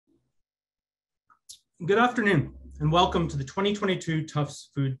Good afternoon, and welcome to the 2022 Tufts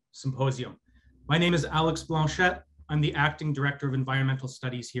Food Symposium. My name is Alex Blanchette. I'm the Acting Director of Environmental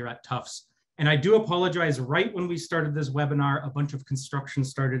Studies here at Tufts. And I do apologize, right when we started this webinar, a bunch of construction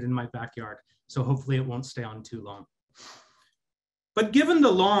started in my backyard. So hopefully it won't stay on too long. But given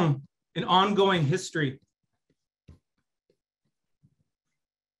the long and ongoing history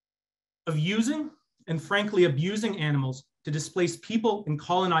of using and frankly abusing animals to displace people in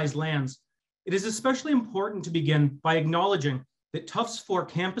colonized lands, it is especially important to begin by acknowledging that Tufts' 4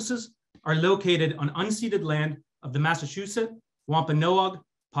 campuses are located on unceded land of the Massachusetts, Wampanoag,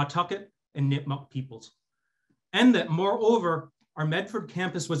 Pawtucket, and Nipmuc peoples. And that moreover, our Medford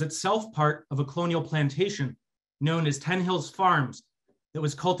campus was itself part of a colonial plantation known as Ten Hills Farms that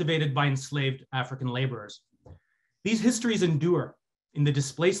was cultivated by enslaved African laborers. These histories endure in the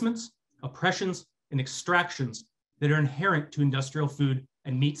displacements, oppressions, and extractions that are inherent to industrial food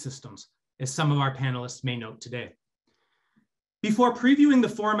and meat systems, as some of our panelists may note today. Before previewing the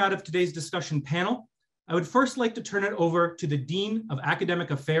format of today's discussion panel, I would first like to turn it over to the Dean of Academic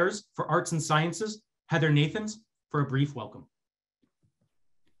Affairs for Arts and Sciences, Heather Nathans, for a brief welcome.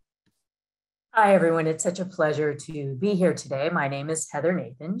 Hi, everyone. It's such a pleasure to be here today. My name is Heather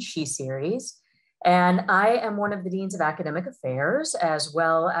Nathans, She Series, and I am one of the Deans of Academic Affairs, as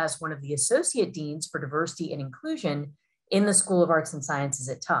well as one of the Associate Deans for Diversity and Inclusion in the School of Arts and Sciences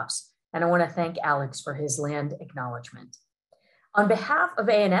at Tufts. And I want to thank Alex for his land acknowledgement. On behalf of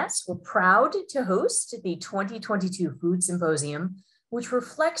ANS, we're proud to host the 2022 Food Symposium, which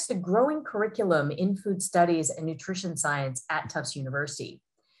reflects the growing curriculum in food studies and nutrition science at Tufts University.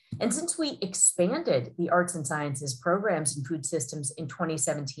 And since we expanded the arts and sciences programs in food systems in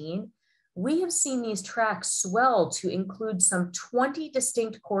 2017, we have seen these tracks swell to include some 20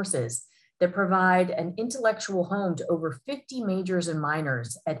 distinct courses that provide an intellectual home to over 50 majors and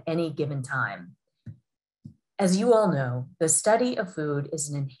minors at any given time. As you all know, the study of food is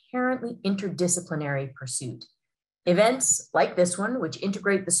an inherently interdisciplinary pursuit. Events like this one, which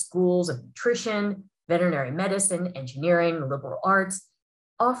integrate the schools of nutrition, veterinary medicine, engineering, liberal arts,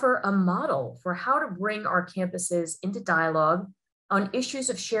 offer a model for how to bring our campuses into dialogue on issues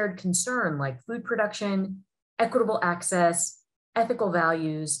of shared concern like food production, equitable access, ethical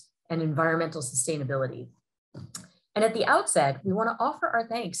values, and environmental sustainability. And at the outset, we want to offer our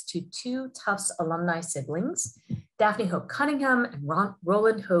thanks to 2 Tufts alumni siblings, Daphne Hope Cunningham and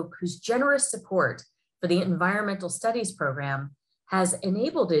Roland Hope, whose generous support for the environmental studies program has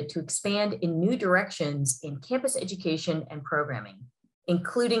enabled it to expand in new directions in campus education and programming,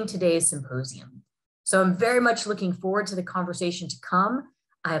 including today's symposium. So I'm very much looking forward to the conversation to come.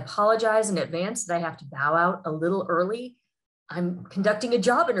 I apologize in advance that I have to bow out a little early. I'm conducting a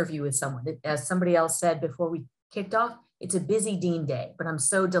job interview with someone. As somebody else said before we kicked off, it's a busy Dean day, but I'm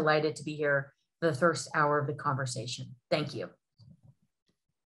so delighted to be here for the first hour of the conversation. Thank you.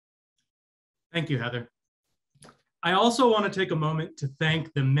 Thank you, Heather. I also want to take a moment to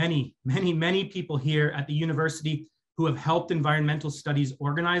thank the many people here at the university who have helped environmental studies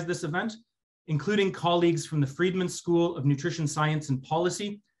organize this event, including colleagues from the Friedman School of Nutrition Science and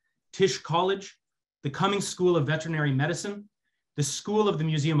Policy, Tisch College, the Cummings School of Veterinary Medicine, the School of the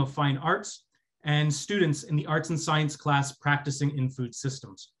Museum of Fine Arts, and students in the Arts and Science class practicing in food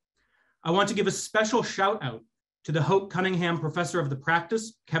systems. I want to give a special shout out to the Hope Cunningham Professor of the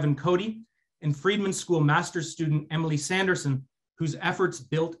Practice, Kevin Cody, and Friedman School Master's student, Emily Sanderson, whose efforts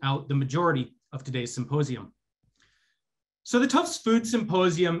built out the majority of today's symposium. So the Tufts Food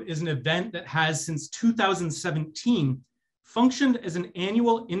Symposium is an event that has since 2017 functioned as an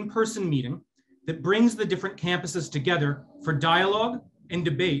annual in-person meeting that brings the different campuses together for dialogue and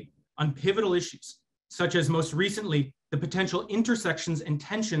debate on pivotal issues, such as most recently, the potential intersections and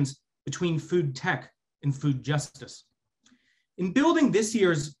tensions between food tech and food justice. In building this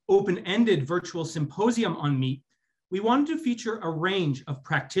year's open-ended virtual symposium on meat, we wanted to feature a range of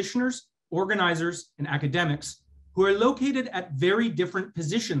practitioners, organizers, and academics who are located at very different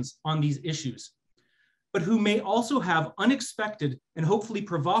positions on these issues, but who may also have unexpected and hopefully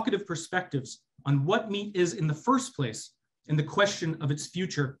provocative perspectives on what meat is in the first place and the question of its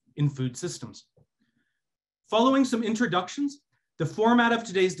future in food systems. Following some introductions, the format of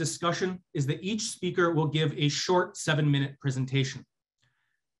today's discussion is that each speaker will give a short 7-minute presentation.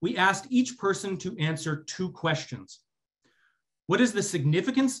 We asked each person to answer 2 questions. What is the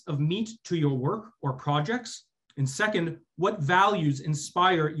significance of meat to your work or projects? And second, what values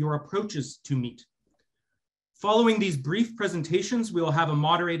inspire your approaches to meat? Following these brief presentations, we will have a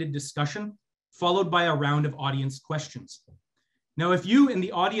moderated discussion followed by a round of audience questions. Now, if you in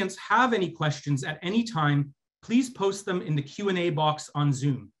the audience have any questions at any time, please post them in the Q&A box on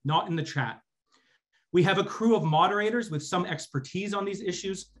Zoom, not in the chat. We have a crew of moderators with some expertise on these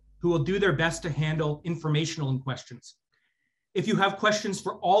issues who will do their best to handle informational questions. If you have questions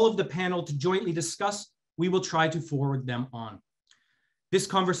for all of the panel to jointly discuss, we will try to forward them on. This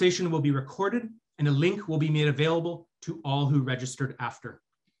conversation will be recorded and a link will be made available to all who registered after.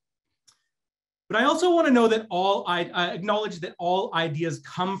 But I also want to know that acknowledge that all ideas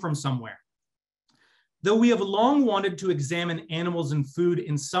come from somewhere. Though we have long wanted to examine animals and food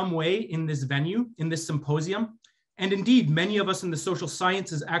in some way in this venue, in this symposium, and indeed many of us in the social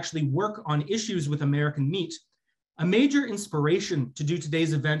sciences actually work on issues with American meat, a major inspiration to do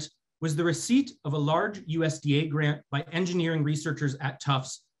today's event was the receipt of a large USDA grant by engineering researchers at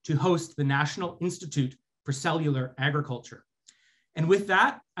Tufts to host the National Institute for Cellular Agriculture. And with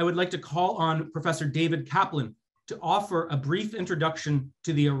that, I would like to call on Professor David Kaplan to offer a brief introduction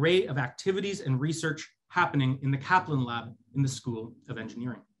to the array of activities and research happening in the Kaplan Lab in the School of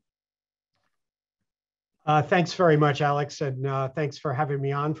Engineering. Thanks very much, Alex, and thanks for having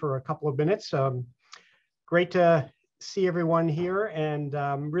me on for a couple of minutes. Great to see everyone here, and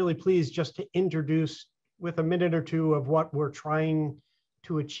I'm really pleased just to introduce with a minute or two of what we're trying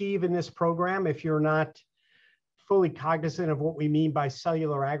to achieve in this program. If you're not fully cognizant of what we mean by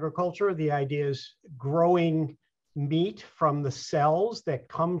cellular agriculture, the idea is growing meat from the cells that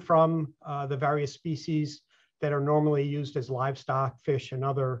come from the various species that are normally used as livestock, fish, and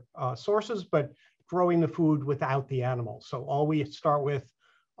other sources, but growing the food without the animal. So all we start with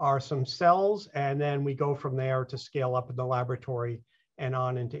are some cells, and then we go from there to scale up in the laboratory and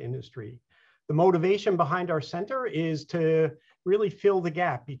on into industry. The motivation behind our center is to really fill the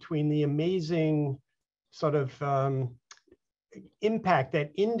gap between the amazing sort of impact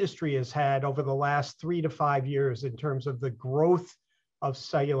that industry has had over the last 3 to 5 years in terms of the growth of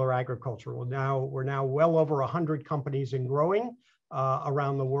cellular agriculture. We're now well over 100 companies and growing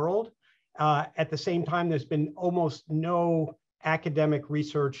around the world. At the same time, there's been almost no academic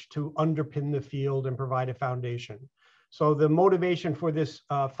research to underpin the field and provide a foundation. So the motivation for this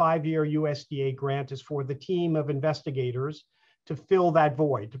 5-year USDA grant is for the team of investigators to fill that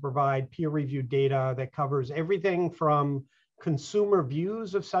void, to provide peer-reviewed data that covers everything from consumer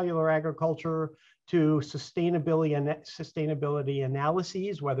views of cellular agriculture to sustainability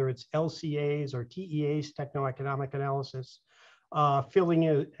analyses, whether it's LCAs or TEAs, techno-economic analysis, filling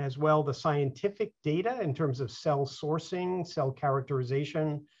in as well the scientific data in terms of cell sourcing, cell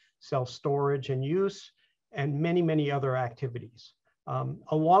characterization, cell storage and use, and many, many other activities.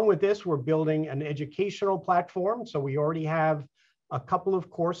 Along with this, we're building an educational platform. So we already have a couple of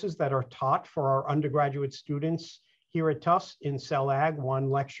courses that are taught for our undergraduate students here at Tufts in Cell Ag, 1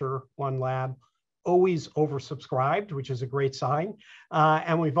 lecture, 1 lab, always oversubscribed, which is a great sign.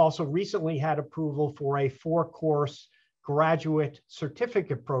 And we've also recently had approval for a 4-course graduate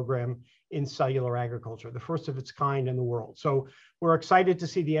certificate program in cellular agriculture, the first of its kind in the world. So we're excited to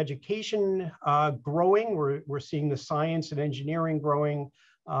see the education growing. We're seeing the science and engineering growing.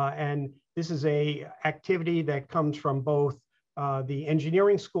 And this is a activity that comes from both the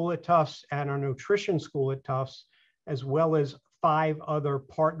engineering school at Tufts and our nutrition school at Tufts, as well as 5 other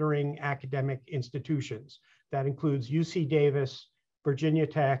partnering academic institutions. That includes UC Davis, Virginia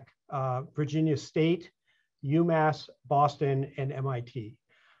Tech, Virginia State, UMass, Boston, and MIT.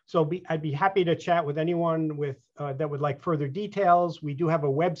 So I'd be happy to chat with anyone that would like further details. We do have a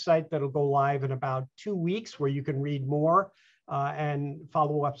website that'll go live in about 2 weeks where you can read more, and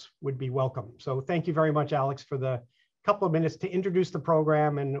follow-ups would be welcome. So thank you very much, Alex, for the couple of minutes to introduce the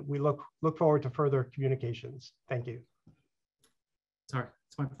program, and we look forward to further communications. Thank you. Sorry,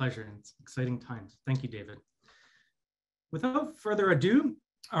 it's my pleasure, and it's exciting times. Thank you, David. Without further ado,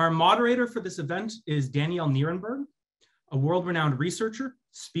 our moderator for this event is Danielle Nierenberg, a world-renowned researcher,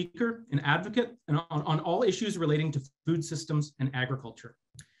 speaker, and advocate on all issues relating to food systems and agriculture.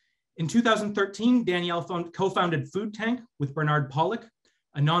 In 2013, Danielle co-founded Food Tank with Bernard Pollock,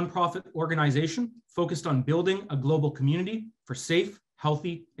 a nonprofit organization focused on building a global community for safe,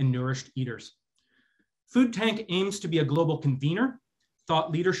 healthy, and nourished eaters. Food Tank aims to be a global convener,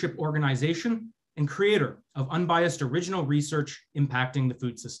 thought leadership organization, and creator of unbiased original research impacting the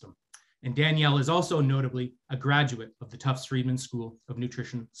food system. And Danielle is also notably a graduate of the Tufts Friedman School of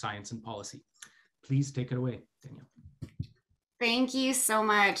Nutrition, Science, and Policy. Please take it away, Danielle. Thank you so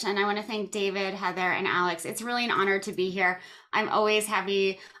much. And I want to thank David, Heather, and Alex. It's really an honor to be here. I'm always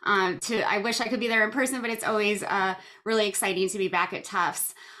happy I wish I could be there in person, but it's always really exciting to be back at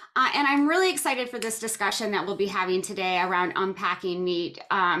Tufts. And I'm really excited for this discussion that we'll be having today around unpacking meat.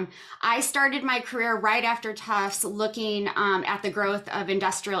 I started my career right after Tufts looking at the growth of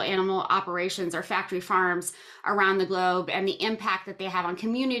industrial animal operations or factory farms around the globe and the impact that they have on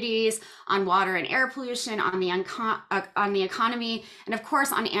communities, on water and air pollution, on the economy, and of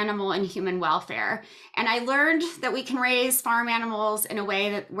course on animal and human welfare. And I learned that we can raise farm animals in a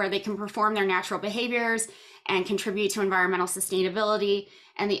way where they can perform their natural behaviors and contribute to environmental sustainability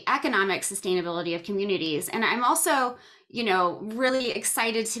and the economic sustainability of communities. And I'm also, really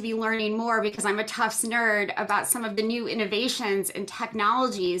excited to be learning more, because I'm a Tufts nerd, about some of the new innovations and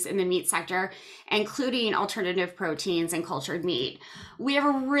technologies in the meat sector, including alternative proteins and cultured meat. We have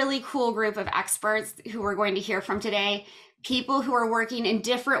a really cool group of experts who we're going to hear from today. People who are working in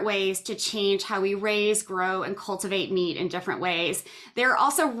different ways to change how we raise, grow, and cultivate meat in different ways. They're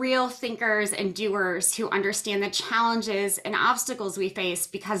also real thinkers and doers who understand the challenges and obstacles we face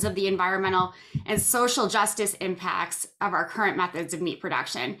because of the environmental and social justice impacts of our current methods of meat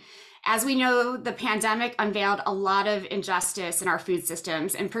production. As we know, the pandemic unveiled a lot of injustice in our food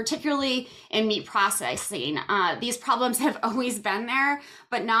systems, and particularly in meat processing. These problems have always been there,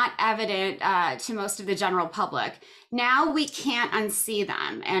 but not evident to most of the general public. Now we can't unsee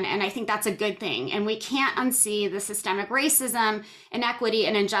them, and I think that's a good thing. And we can't unsee the systemic racism, inequity,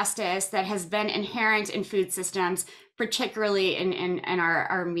 and injustice that has been inherent in food systems, particularly in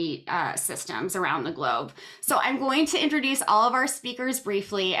our meat systems around the globe. So I'm going to introduce all of our speakers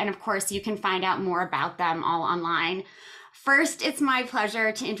briefly, and of course you can find out more about them all online. First, it's my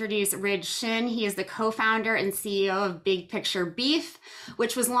pleasure to introduce Ridge Shin. He is the co-founder and CEO of Big Picture Beef,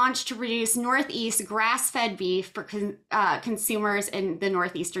 which was launched to produce Northeast grass-fed beef for consumers in the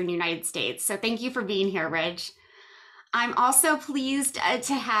Northeastern United States. So thank you for being here, Ridge. I'm also pleased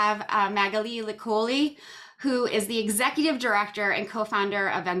to have Magali Licoli, who is the executive director and co-founder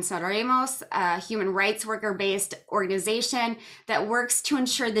of Venceremos, a human rights worker-based organization that works to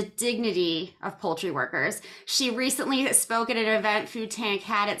ensure the dignity of poultry workers. She recently spoke at an event Food Tank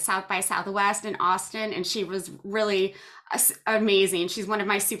had at South by Southwest in Austin, and she was really amazing. She's one of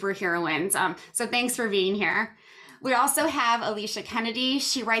my superheroines. So thanks for being here. We also have Alicia Kennedy.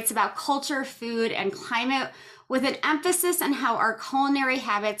 She writes about culture, food, and climate, with an emphasis on how our culinary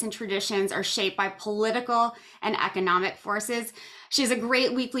habits and traditions are shaped by political and economic forces. She has a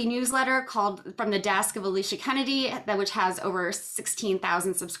great weekly newsletter called From the Desk of Alicia Kennedy, which has over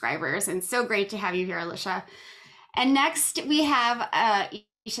 16,000 subscribers. And so great to have you here, Alicia. And next we have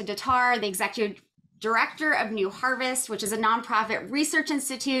Isha Datar, the executive director of New Harvest, which is a nonprofit research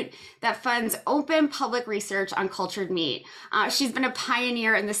institute that funds open public research on cultured meat. She's been a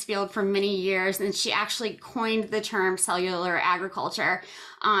pioneer in this field for many years, and she actually coined the term cellular agriculture.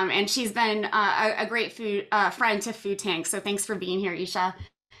 And she's been a great friend to Food Tank. So thanks for being here, Isha.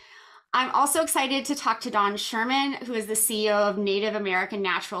 I'm also excited to talk to Dawn Sherman, who is the CEO of Native American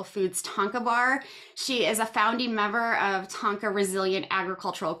Natural Foods Tonka Bar. She is a founding member of Tonka Resilient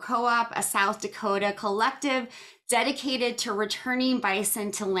Agricultural Co-op, a South Dakota collective dedicated to returning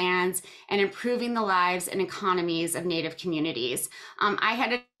bison to lands and improving the lives and economies of Native communities. I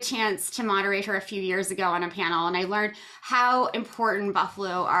had a chance to moderate her a few years ago on a panel, and I learned how important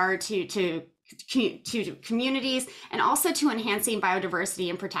buffalo are to communities and also to enhancing biodiversity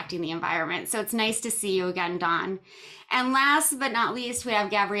and protecting the environment. So it's nice to see you again, Dawn. And last but not least, we have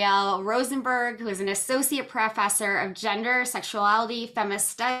Gabrielle Rosenberg, who is an associate professor of gender, sexuality, feminist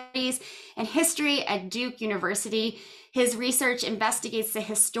studies, and history at Duke University. His research investigates the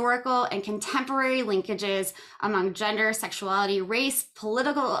historical and contemporary linkages among gender, sexuality, race,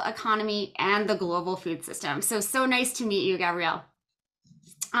 political economy, and the global food system. So nice to meet you, Gabrielle.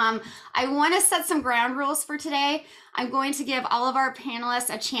 I want to set some ground rules for today. I'm going to give all of our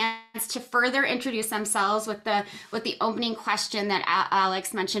panelists a chance to further introduce themselves with the opening question that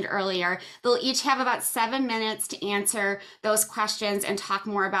Alex mentioned earlier. They'll each have about 7 minutes to answer those questions and talk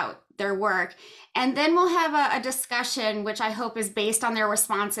more about their work. And then we'll have a discussion, which I hope is based on their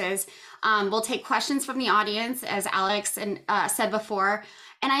responses. We'll take questions from the audience, as Alex said before.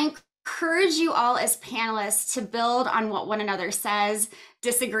 And I encourage you all as panelists to build on what one another says,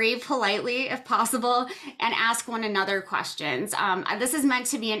 disagree politely if possible, and ask one another questions. This is meant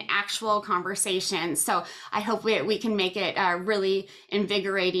to be an actual conversation, so I hope we can make it really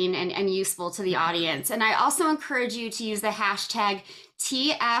invigorating and useful to the audience. And I also encourage you to use the hashtag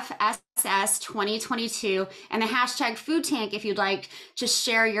TFSS2022 and the hashtag Food Tank if you'd like to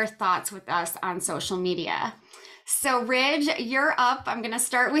share your thoughts with us on social media. So Ridge, you're up. I'm going to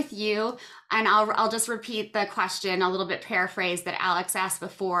start with you, and I'll just repeat the question, a little bit paraphrased, that Alex asked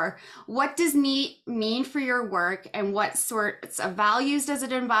before. What does meat mean for your work, and what sorts of values does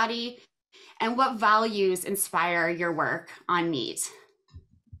it embody, and what values inspire your work on meat?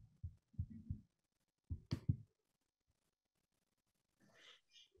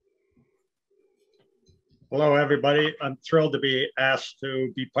 Hello, everybody. I'm thrilled to be asked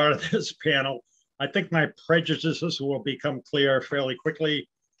to be part of this panel. I think my prejudices will become clear fairly quickly.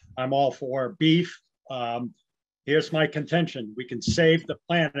 I'm all for beef. Here's my contention. We can save the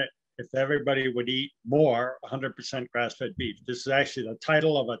planet if everybody would eat more 100% grass-fed beef. This is actually the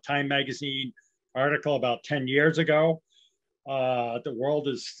title of a Time magazine article about 10 years ago. The world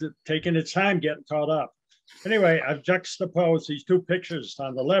is taking its time getting caught up. Anyway, I've juxtaposed these two pictures.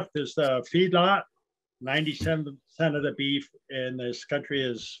 On the left is the feedlot. 97% of the beef in this country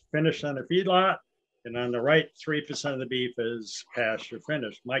is finished on a feedlot. And on the right, 3% of the beef is pasture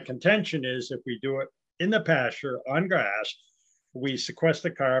finished. My contention is if we do it in the pasture on grass, we sequester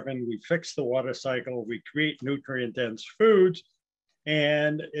carbon, we fix the water cycle, we create nutrient dense foods,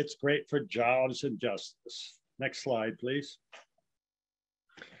 and it's great for jobs and justice. Next slide, please.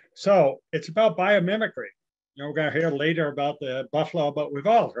 So it's about biomimicry. You know, we're going to hear later about the buffalo, but we've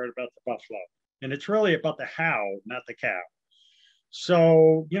all heard about the buffalo. And it's really about the how, not the cow.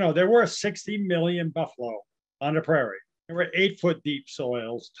 So, you know, there were 60 million buffalo on the prairie. There were 8-foot deep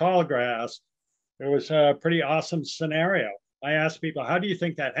soils, tall grass. It was a pretty awesome scenario. I asked people, how do you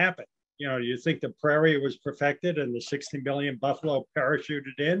think that happened? You know, do you think the prairie was perfected and the 60 million buffalo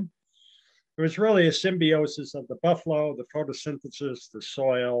parachuted in? It was really a symbiosis of the buffalo, the photosynthesis, the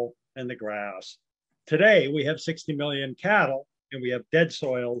soil, and the grass. Today, we have 60 million cattle, and we have dead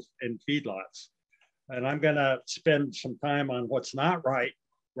soils and feedlots. And I'm gonna spend some time on what's not right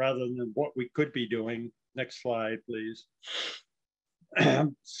rather than what we could be doing. Next slide, please.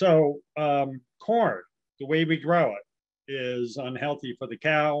 Corn, the way we grow it, is unhealthy for the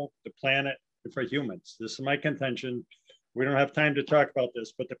cow, the planet, and for humans. This is my contention. We don't have time to talk about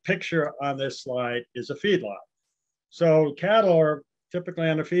this, but the picture on this slide is a feedlot. So cattle are typically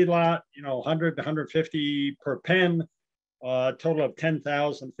on a feedlot, you know, 100 to 150 per pen. A total of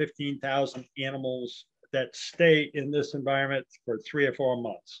 10,000, 15,000 animals that stay in this environment for 3 or 4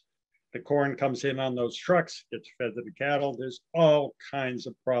 months. The corn comes in on those trucks, gets fed to the cattle. There's all kinds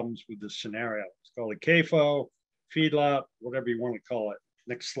of problems with this scenario. It's called a CAFO, feedlot, whatever you want to call it.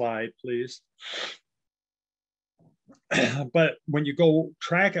 Next slide, please. But when you go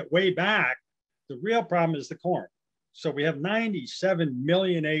track it way back, the real problem is the corn. So we have 97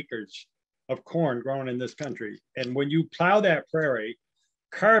 million acres of corn grown in this country. And when you plow that prairie,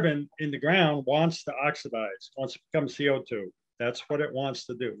 carbon in the ground wants to oxidize, wants to become CO2. That's what it wants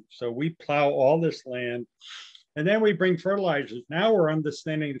to do. So we plow all this land, and then we bring fertilizers. Now we're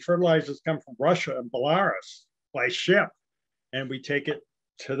understanding the fertilizers come from Russia and Belarus by ship, and we take it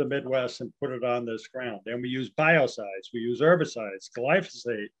to the Midwest and put it on this ground. And we use biocides, we use herbicides,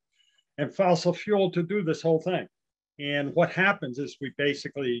 glyphosate, and fossil fuel to do this whole thing. And what happens is we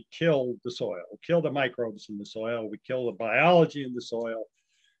basically kill the soil, kill the microbes in the soil, we kill the biology in the soil.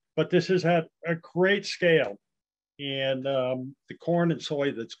 But this is at a great scale. And the corn and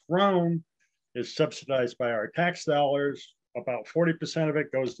soy that's grown is subsidized by our tax dollars. About 40% of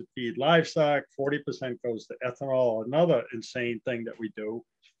it goes to feed livestock, 40% goes to ethanol, another insane thing that we do.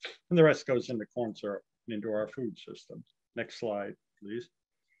 And the rest goes into corn syrup and into our food system. Next slide, please.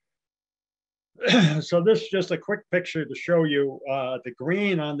 So this is just a quick picture to show you the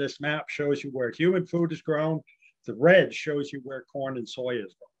green on this map shows you where human food is grown. The red shows you where corn and soy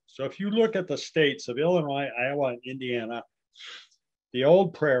is grown. So if you look at the states of Illinois, Iowa, and Indiana, the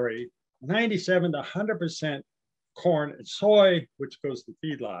old prairie, 97 to 100% corn and soy, which goes to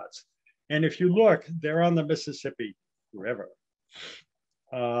feedlots. And if you look, they're on the Mississippi River.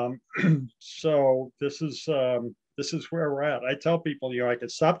 So this is where we're at. I tell people, you know, I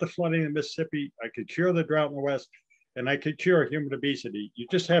could stop the flooding in Mississippi, I could cure the drought in the West, and I could cure human obesity. You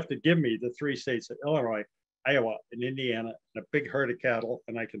just have to give me the 3 states of Illinois, Iowa, and Indiana, and a big herd of cattle,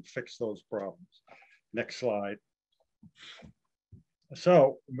 and I can fix those problems. Next slide.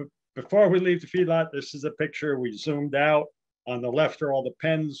 So before we leave the feedlot, this is a picture we zoomed out. On the left are all the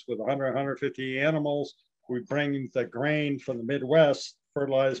pens with 100, 150 animals. We bring the grain from the Midwest,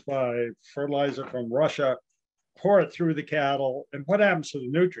 fertilized by fertilizer from Russia, pour it through the cattle, and what happens to the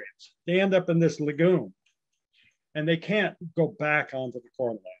nutrients? They end up in this lagoon, and they can't go back onto the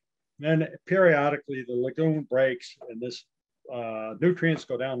cornland. Then periodically the lagoon breaks, and this nutrients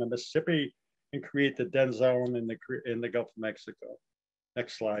go down the Mississippi and create the dead zone in the Gulf of Mexico.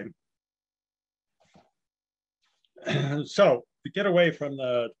 Next slide. So to get away from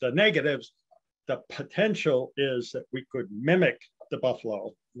the negatives, the potential is that we could mimic the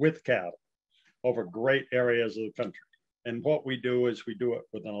buffalo with cattle over great areas of the country. And what we do is we do it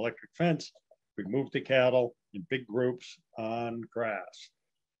with an electric fence. We move the cattle in big groups on grass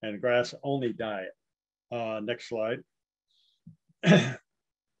and grass only diet. Next slide.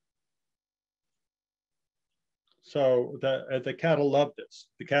 So the cattle love this.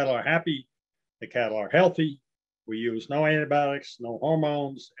 The cattle are happy. The cattle are healthy. We use no antibiotics, no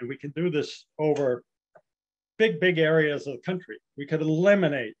hormones, and we can do this over big areas of the country. We could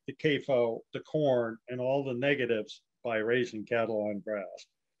eliminate the CAFO, the corn, and all the negatives by raising cattle on grass.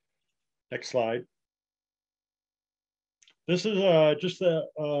 Next slide. This is just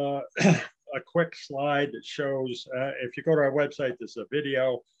a quick slide that shows, if you go to our website, there's a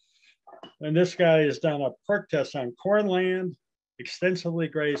video. And this guy has done a perk test on corn land, extensively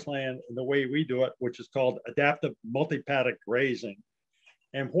grazed land, and the way we do it, which is called adaptive multi-paddock grazing.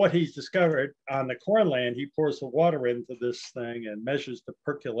 And what he's discovered on the corn land, he pours the water into this thing and measures the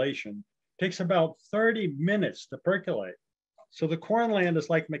percolation. It takes about 30 minutes to percolate. So the corn land is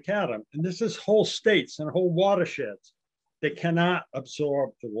like macadam, and this is whole states and whole watersheds that cannot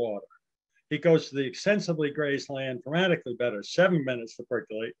absorb the water. He goes to the extensively grazed land, dramatically better, 7 minutes to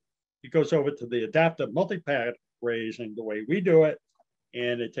percolate. He goes over to the adaptive multi-paddock grazing the way we do it,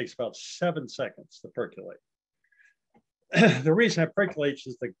 and it takes about 7 seconds to percolate. The reason it percolates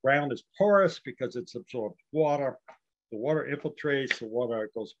is the ground is porous because it's absorbed water. The water infiltrates, the water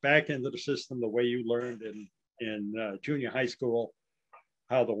goes back into the system the way you learned in junior high school,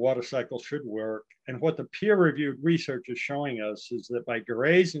 how the water cycle should work. And what the peer-reviewed research is showing us is that by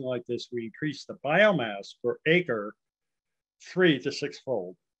grazing like this, we increase the biomass per acre 3 to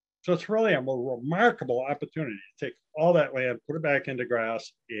 6-fold. So it's really a remarkable opportunity to take all that land, put it back into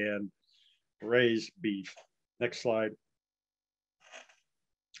grass, and raise beef. Next slide.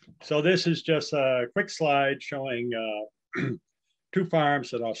 So this is just a quick slide showing 2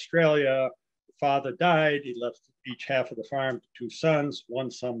 farms in Australia. The father died. He left each half of the farm to 2 sons.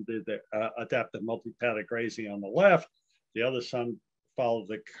 One son did the adaptive multi-paddock grazing on the left. The other son followed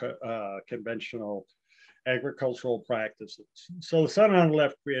the conventional agricultural practices. So the son on the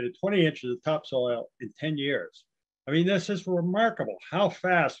left created 20 inches of topsoil in 10 years. I mean, this is remarkable how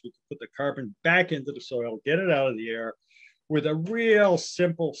fast we can put the carbon back into the soil, get it out of the air with a real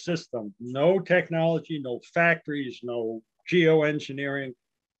simple system. No technology, no factories, no geoengineering,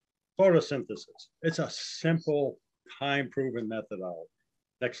 photosynthesis. It's a simple, time-proven methodology.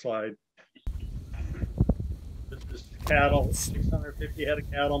 Next slide. This is cattle, 650 head of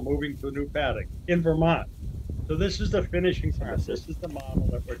cattle moving to a new paddock in Vermont. So this is the finishing farm. This is the model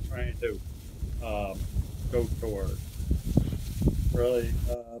that we're trying to go toward. Really,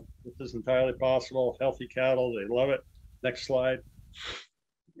 this is entirely possible. Healthy cattle, they love it. Next slide.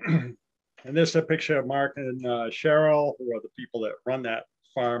 And this is a picture of Mark and Cheryl, who are the people that run that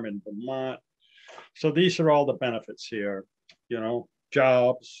farm in Vermont. So these are all the benefits here. You know,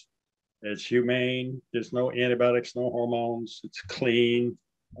 jobs, it's humane, there's no antibiotics, no hormones, it's clean,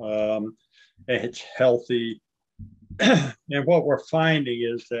 it's healthy. And what we're finding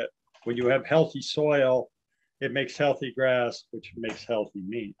is that when you have healthy soil, it makes healthy grass, which makes healthy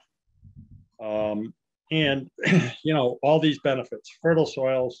meat. And, you know, all these benefits, fertile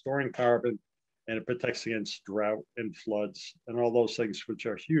soil, storing carbon, and it protects against drought and floods and all those things, which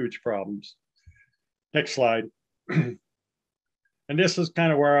are huge problems. Next slide. And this is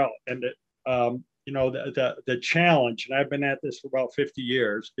kind of where I'll end it. You know, the challenge, and I've been at this for about 50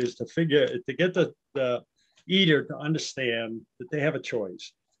 years, is to get the eater to understand that they have a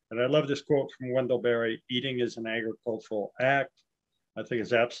choice. And I love this quote from Wendell Berry, "Eating is an agricultural act." I think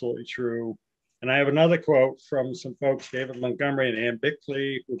it's absolutely true. And I have another quote from some folks, David Montgomery and Ann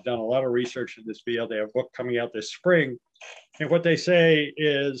Bickley, who've done a lot of research in this field. They have a book coming out this spring. And what they say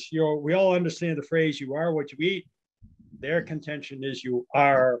is, you know, we all understand the phrase, "you are what you eat." Their contention is you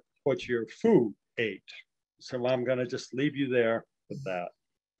are what your food ate. So I'm going to just leave you there with that.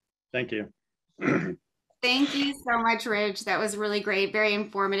 Thank you. Thank you so much, Rich. That was really great, very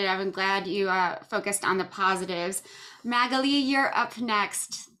informative. I'm glad you focused on the positives. Magali, you're up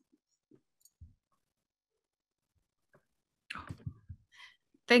next.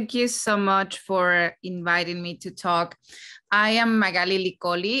 Thank you so much for inviting me to talk. I am Magali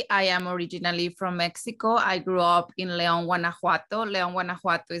Licoli. I am originally from Mexico. I grew up in León, Guanajuato. León,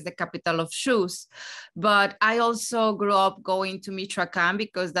 Guanajuato is the capital of shoes. But I also grew up going to Michoacán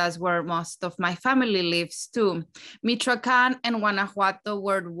because that's where most of my family lives too. Michoacán and Guanajuato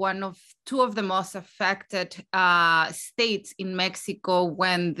were two of the most affected states in Mexico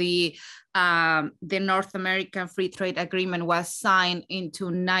when the North American Free Trade Agreement was signed into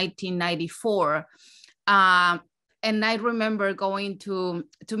 1994. And I remember going to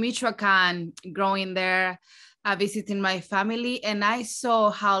Michoacán, growing there, visiting my family, and I saw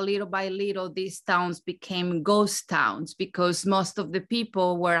how little by little these towns became ghost towns because most of the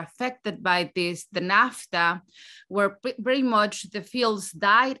people were affected by this, the NAFTA, where pretty much the fields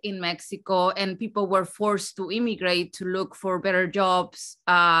died in Mexico and people were forced to immigrate to look for better jobs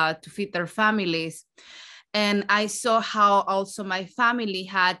to feed their families. And I saw how also my family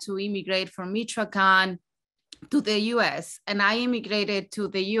had to immigrate from Michoacán to the US, and I immigrated to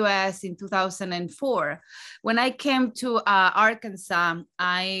the US in 2004. When I came to Arkansas,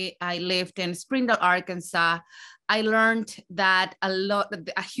 I lived in Springdale, Arkansas. I learned that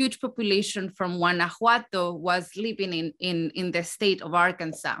a huge population from Guanajuato was living in the state of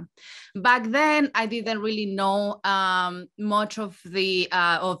Arkansas. Back then, I didn't really know much of the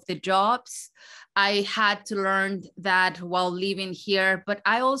jobs. I had to learn that while living here, but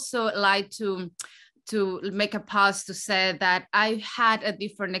I also like to make a pause to say that I had a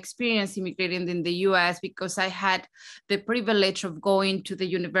different experience immigrating in the US because I had the privilege of going to the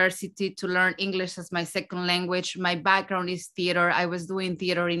university to learn English as my second language. My background is theater. I was doing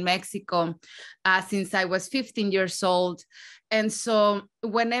theater in Mexico since I was 15 years old. And so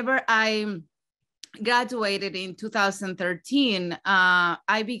whenever I graduated in 2013,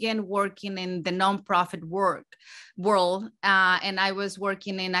 I began working in the nonprofit world, and I was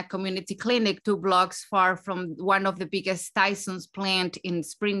working in a community clinic 2 blocks far from one of the biggest Tyson's plant in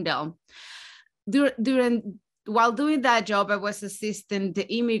Springdale. While doing that job, I was assisting the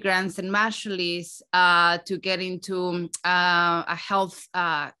immigrants and Marshallese to get into a health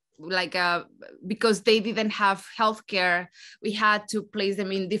because they didn't have healthcare, we had to place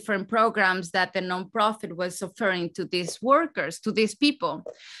them in different programs that the nonprofit was offering to these workers, to these people.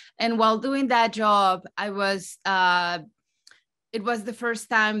 And while doing that job, it was the first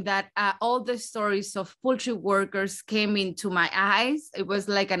time that all the stories of poultry workers came into my eyes. It was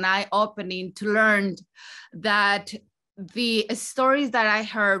like an eye-opening to learn that the stories that I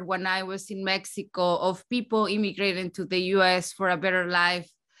heard when I was in Mexico of people immigrating to the US for a better life,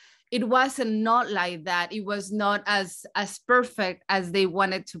 it wasn't not like that. It was not as perfect as they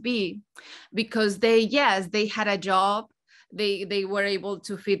wanted to be, because they had a job. They were able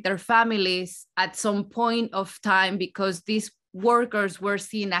to feed their families at some point of time because these workers were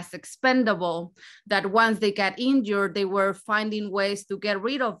seen as expendable, that once they got injured, they were finding ways to get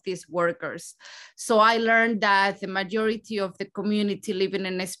rid of these workers. So I learned that the majority of the community living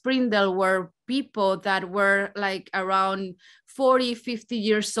in Springdale were people that were like around 40, 50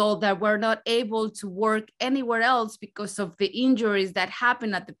 years old that were not able to work anywhere else because of the injuries that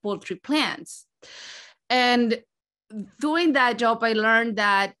happened at the poultry plants. And doing that job, I learned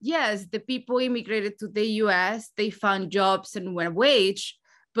that, yes, the people immigrated to the US, they found jobs and were wage,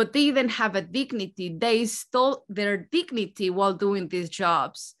 but they didn't have a dignity. They stole their dignity while doing these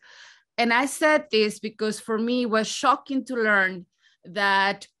jobs. And I said this because for me, it was shocking to learn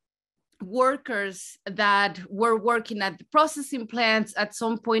that workers that were working at the processing plants at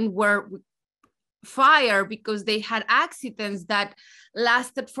some point were fired because they had accidents that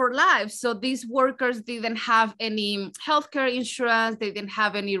lasted for life. So these workers didn't have any healthcare insurance, they didn't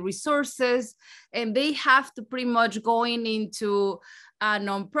have any resources, and they have to pretty much going into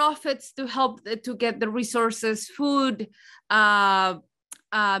nonprofits to help to get the resources, food,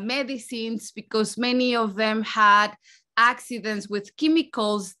 medicines, because many of them had accidents with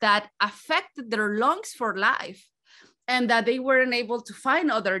chemicals that affected their lungs for life, and that they weren't able to find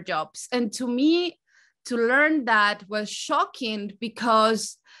other jobs. And to me, to learn that was shocking,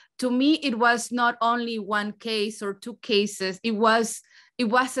 because to me, it was not only one case or two cases, it was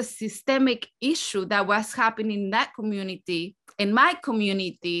a systemic issue that was happening in that community, in my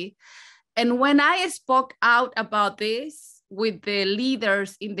community. And when I spoke out about this with the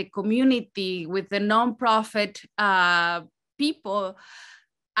leaders in the community, with the nonprofit people,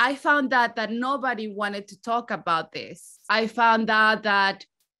 I found out that nobody wanted to talk about this. I found out that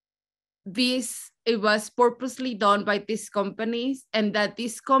it was purposely done by these companies, and that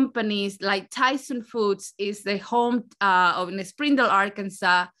these companies like Tyson Foods is the home of in Springdale,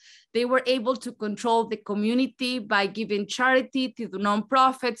 Arkansas, They were able to control the community by giving charity to the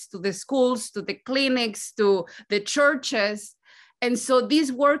nonprofits, to the schools, to the clinics, to the churches. And so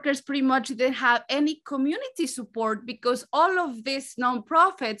these workers pretty much didn't have any community support because all of these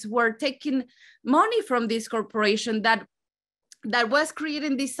nonprofits were taking money from this corporation that was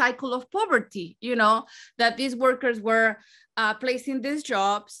creating this cycle of poverty, you know, that these workers were placing these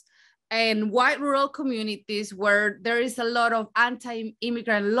jobs in white rural communities where there is a lot of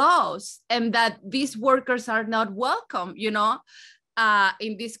anti-immigrant laws, and that these workers are not welcome, you know,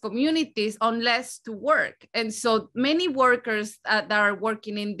 in these communities unless to work. And so many workers that are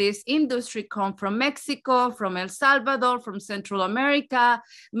working in this industry come from Mexico, from El Salvador, from Central America.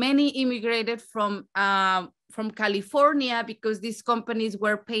 Many immigrated from California because these companies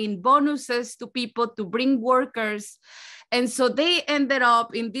were paying bonuses to people to bring workers. And so they ended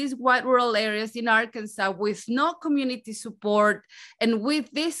up in these white rural areas in Arkansas with no community support and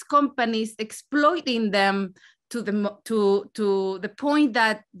with these companies exploiting them to the point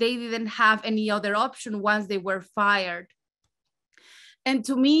that they didn't have any other option once they were fired. And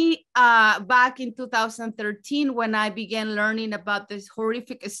to me, back in 2013, when I began learning about these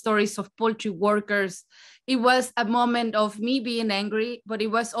horrific stories of poultry workers, it was a moment of me being angry, but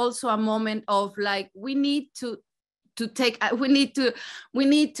it was also a moment of like, we need to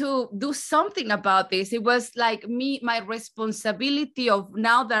do something about this. It was like my responsibility of,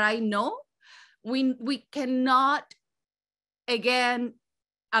 now that I know, we cannot again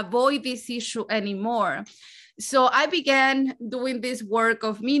avoid this issue anymore. So I began doing this work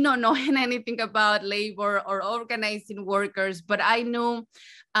of me not knowing anything about labor or organizing workers, but I knew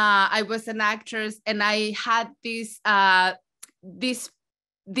I was an actress, and I had this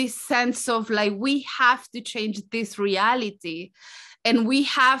sense of like, we have to change this reality, and we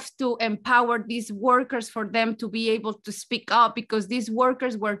have to empower these workers for them to be able to speak up, because these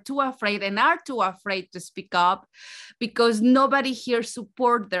workers were too afraid and are too afraid to speak up because nobody here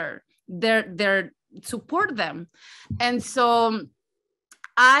support support them. And so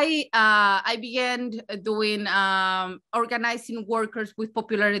I began doing organizing workers with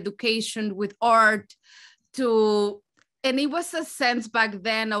popular education, with art, and it was a sense back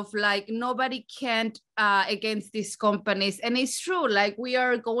then of like, nobody can't against these companies. And it's true, like we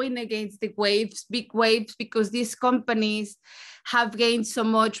are going against the waves, big waves, because these companies have gained so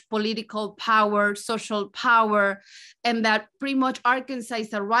much political power, social power, and that pretty much Arkansas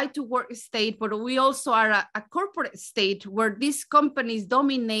is a right to work state, but we also are a corporate state where these companies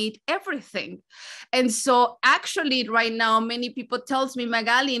dominate everything. And so actually right now, many people tells me,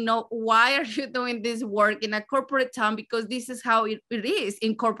 Magali, no, why are you doing this work in a corporate town? Because this is how it is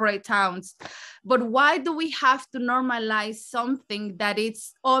in corporate towns. But why do we have to normalize something that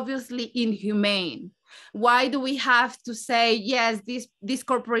is obviously inhumane? Why do we have to say, yes, these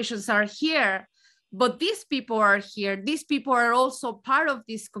corporations are here, but these people are here. These people are also part of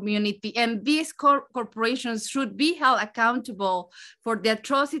this community, and these corporations should be held accountable for the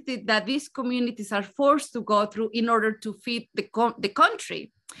atrocity that these communities are forced to go through in order to feed the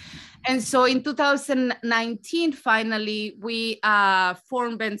country. And so in 2019, finally, we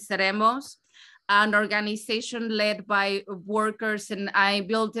formed Venceremos, an organization led by workers, and I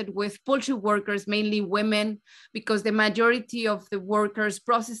built it with poultry workers, mainly women, because the majority of the workers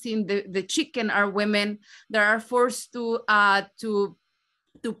processing the chicken are women that are forced to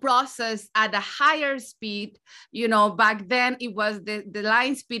process at a higher speed. You know, back then it was the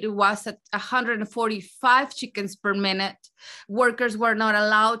line speed was at 145 chickens per minute. Workers were not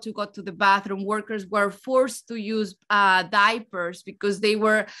allowed to go to the bathroom. Workers were forced to use diapers because they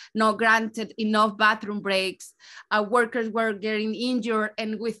were not granted enough bathroom breaks. Workers were getting injured,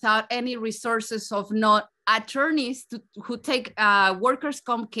 and without any resources of not attorneys who take workers'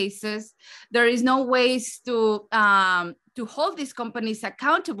 comp cases, there is no ways to hold these companies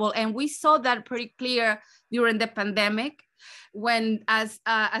accountable. And we saw that pretty clear during the pandemic, when, as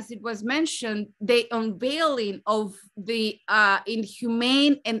it was mentioned, the unveiling of the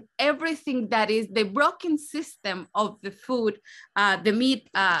inhumane and everything that is the broken system of the food, the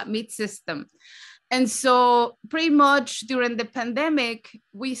meat system. And so pretty much during the pandemic,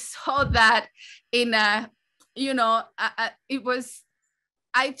 we saw that in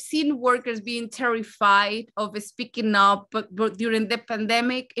I've seen workers being terrified of speaking up, but during the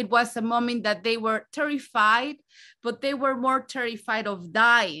pandemic, it was a moment that they were terrified, but they were more terrified of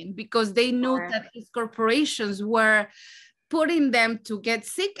dying because they knew that these corporations were putting them to get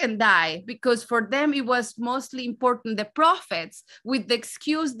sick and die, because for them it was mostly important the profits, with the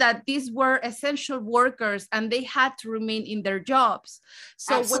excuse that these were essential workers and they had to remain in their jobs.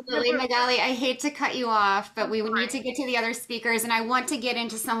 So absolutely, Magali, I hate to cut you off, but we would need to get to the other speakers, and I want to get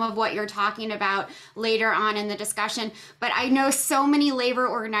into some of what you're talking about later on in the discussion. But I know so many labor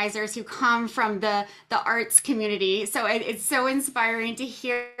organizers who come from the arts community, so it's so inspiring to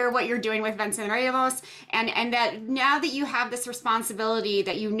hear what you're doing with Venceremos, and that now that you have this responsibility,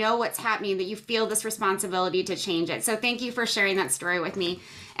 that you know what's happening, that you feel this responsibility to change it. So thank you for sharing that story with me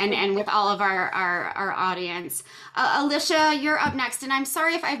and with all of our audience. Alicia, you're up next, and I'm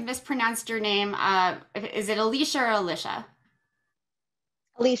sorry if I've mispronounced your name. Is it Alicia or Alicia?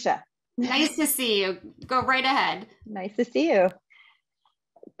 Alicia. Nice to see you. Go right ahead. Nice to see you.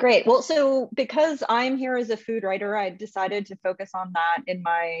 Great. Well, so because I'm here as a food writer, I decided to focus on that in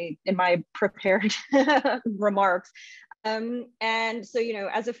my prepared remarks. And so, you know,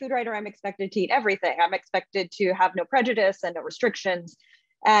 as a food writer, I'm expected to eat everything. I'm expected to have no prejudice and no restrictions,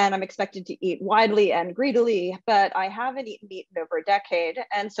 and I'm expected to eat widely and greedily, but I haven't eaten meat in over a decade.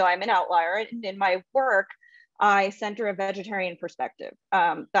 And so I'm an outlier. And in my work, I center a vegetarian perspective.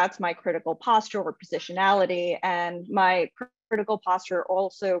 That's my critical posture or positionality. And my critical posture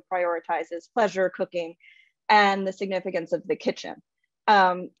also prioritizes pleasure, cooking, and the significance of the kitchen.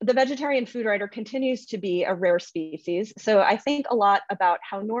 The vegetarian food writer continues to be a rare species. So I think a lot about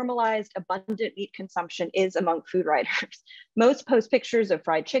how normalized abundant meat consumption is among food writers. Most post pictures of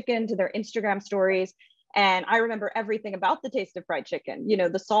fried chicken to their Instagram stories. And I remember everything about the taste of fried chicken, you know,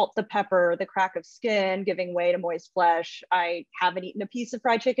 the salt, the pepper, the crack of skin giving way to moist flesh. I haven't eaten a piece of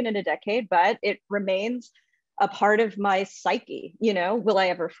fried chicken in a decade, but it remains a part of my psyche. You know, will I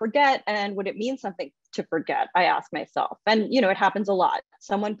ever forget? And would it mean something to forget? I ask myself. And, you know, it happens a lot.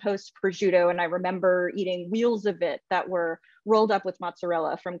 Someone posts prosciutto and I remember eating wheels of it that were rolled up with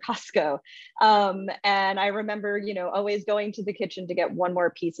mozzarella from Costco. And I remember, you know, always going to the kitchen to get one more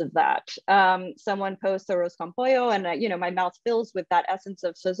piece of that. Someone posts arroz con pollo and, you know, my mouth fills with that essence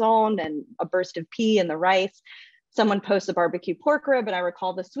of sazon and a burst of pea in the rice. Someone posts a barbecue pork rib and I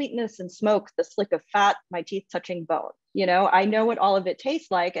recall the sweetness and smoke, the slick of fat, my teeth touching bone. You know, I know what all of it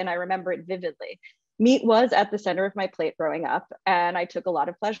tastes like and I remember it vividly. Meat was at the center of my plate growing up and I took a lot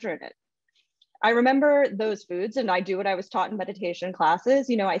of pleasure in it. I remember those foods and I do what I was taught in meditation classes.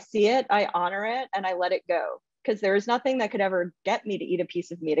 You know, I see it, I honor it, and I let it go because there is nothing that could ever get me to eat a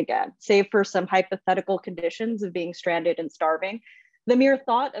piece of meat again, save for some hypothetical conditions of being stranded and starving. The mere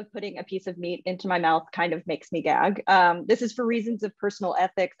thought of putting a piece of meat into my mouth kind of makes me gag. This is for reasons of personal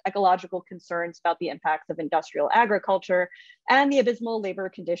ethics, ecological concerns about the impacts of industrial agriculture, and the abysmal labor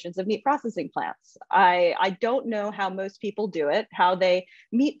conditions of meat processing plants. I don't know how most people do it, how they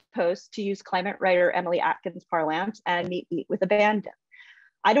meat post, to use climate writer Emily Atkins' parlance, and meat eat with abandon.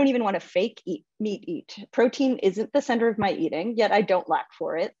 I don't even want to fake meat eat. Protein isn't the center of my eating, yet I don't lack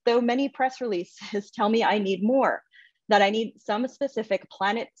for it, though many press releases tell me I need more, that I need some specific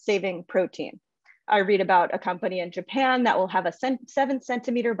planet-saving protein. I read about a company in Japan that will have a 7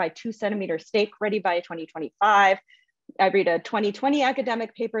 centimeter by 2 centimeter steak ready by 2025. I read a 2020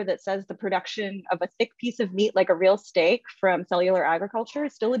 academic paper that says the production of a thick piece of meat like a real steak from cellular agriculture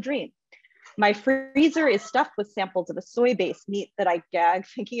is still a dream. My freezer is stuffed with samples of a soy-based meat that I gag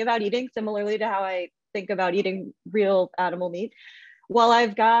thinking about eating, similarly to how I think about eating real animal meat. Well,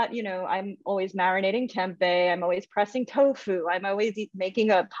 I've got, you know, I'm always marinating tempeh, I'm always pressing tofu, I'm always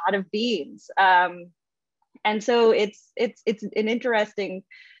making a pot of beans. And so it's an interesting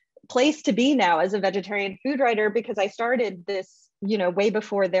place to be now as a vegetarian food writer, because I started this, you know, way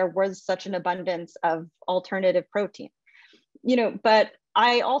before there was such an abundance of alternative protein, you know, but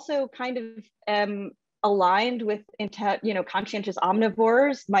I also kind of am aligned with, you know, conscientious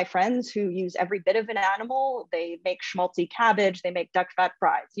omnivores, my friends who use every bit of an animal. They make schmaltzy cabbage, they make duck fat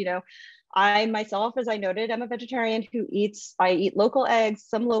fries. You know, I myself, as I noted, am a vegetarian who I eat local eggs,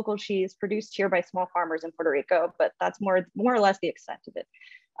 some local cheese produced here by small farmers in Puerto Rico, but that's more or less the extent of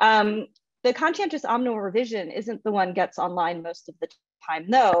it. The conscientious omnivore vision isn't the one gets online most of the time,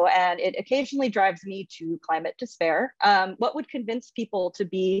 though, and it occasionally drives me to climate despair. What would convince people to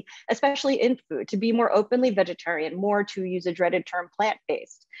be, especially in food, to be more openly vegetarian, more, to use a dreaded term,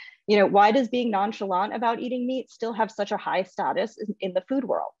 plant-based? You know, why does being nonchalant about eating meat still have such a high status in the food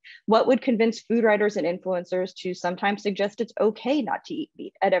world? What would convince food writers and influencers to sometimes suggest it's okay not to eat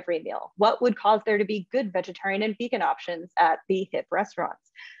meat at every meal? What would cause there to be good vegetarian and vegan options at the hip restaurants?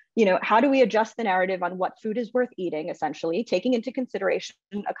 You know, how do we adjust the narrative on what food is worth eating, essentially, taking into consideration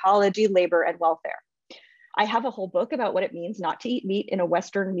ecology, labor, and welfare? I have a whole book about what it means not to eat meat in a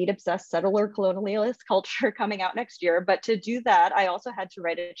Western meat-obsessed settler colonialist culture coming out next year. But to do that, I also had to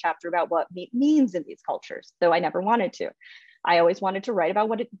write a chapter about what meat means in these cultures, though I never wanted to. I always wanted to write about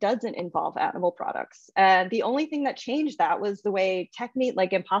what it doesn't involve animal products. And the only thing that changed that was the way tech meat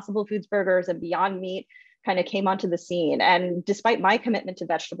like Impossible Foods burgers and Beyond Meat kind of came onto the scene. And despite my commitment to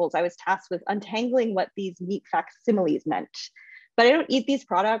vegetables, I was tasked with untangling what these meat facsimiles meant. But I don't eat these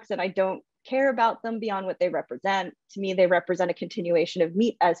products and I don't care about them beyond what they represent. To me, they represent a continuation of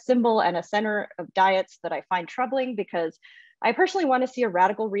meat as symbol and a center of diets that I find troubling, because I personally want to see a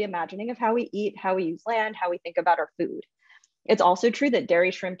radical reimagining of how we eat, how we use land, how we think about our food. It's also true that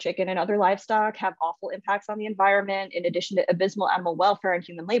dairy, shrimp, chicken, and other livestock have awful impacts on the environment, in addition to abysmal animal welfare and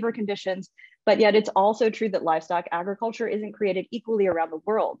human labor conditions. But yet it's also true that livestock agriculture isn't created equally around the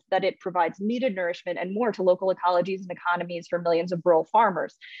world, that it provides needed nourishment and more to local ecologies and economies for millions of rural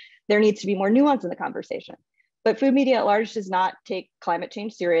farmers. There needs to be more nuance in the conversation. But food media at large does not take climate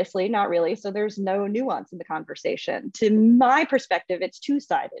change seriously, not really. So there's no nuance in the conversation. To my perspective, it's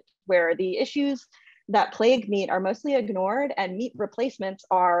two-sided, where the issues that plague meat are mostly ignored and meat replacements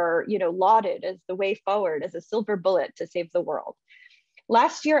are, lauded as the way forward, as a silver bullet to save the world.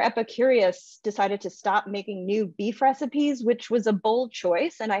 Last year, Epicurious decided to stop making new beef recipes, which was a bold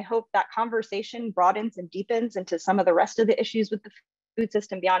choice. And I hope that conversation broadens and deepens into some of the rest of the issues with the food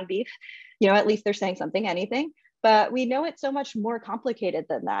system beyond beef. At least they're saying something, anything. But we know it's so much more complicated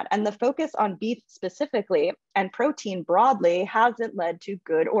than that. And the focus on beef specifically and protein broadly hasn't led to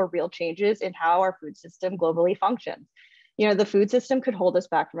good or real changes in how our food system globally functions. The food system could hold us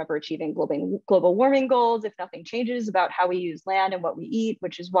back from ever achieving global warming goals if nothing changes about how we use land and what we eat,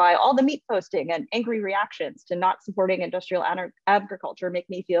 which is why all the meat posting and angry reactions to not supporting industrial agriculture make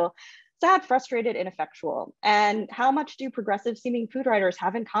me feel sad, frustrated, ineffectual. And how much do progressive seeming food writers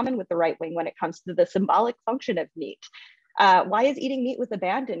have in common with the right wing when it comes to the symbolic function of meat? Why is eating meat with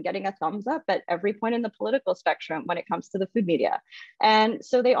abandon getting a thumbs up at every point in the political spectrum when it comes to the food media? And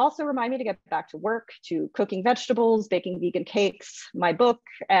so they also remind me to get back to work, to cooking vegetables, baking vegan cakes, my book,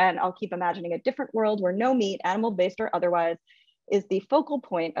 and I'll keep imagining a different world where no meat, animal-based or otherwise, is the focal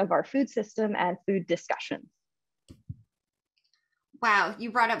point of our food system and food discussions. Wow, you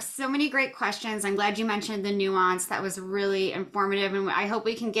brought up so many great questions. I'm glad you mentioned the nuance. That was really informative. And I hope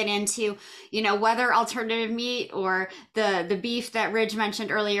we can get into, whether alternative meat or the beef that Ridge mentioned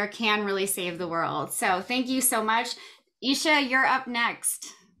earlier can really save the world. So thank you so much. Isha, you're up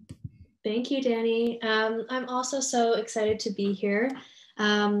next. Thank you, Danny. I'm also so excited to be here.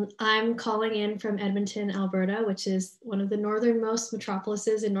 I'm calling in from Edmonton, Alberta, which is one of the northernmost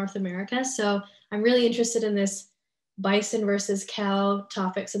metropolises in North America. So I'm really interested in this bison versus cow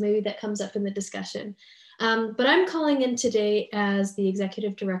topic. So maybe that comes up in the discussion. But I'm calling in today as the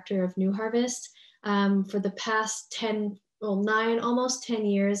executive director of New Harvest. For the past almost 10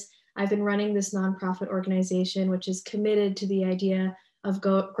 years, I've been running this nonprofit organization, which is committed to the idea of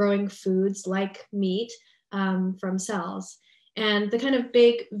growing foods like meat from cells. And the kind of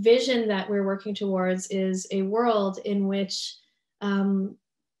big vision that we're working towards is a world in which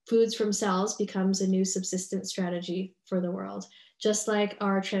foods from cells becomes a new subsistence strategy for the world. Just like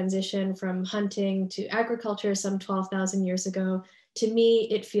our transition from hunting to agriculture some 12,000 years ago, to me,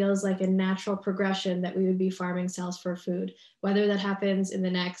 it feels like a natural progression that we would be farming cells for food. Whether that happens in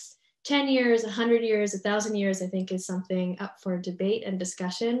the next 10 years, 100 years, 1,000 years, I think is something up for debate and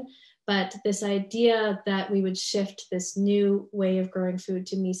discussion. But this idea that we would shift this new way of growing food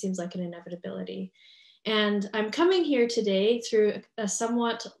to me seems like an inevitability. And I'm coming here today through a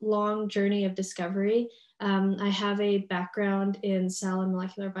somewhat long journey of discovery. I have a background in cell and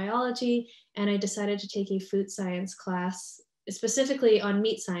molecular biology, and I decided to take a food science class, specifically on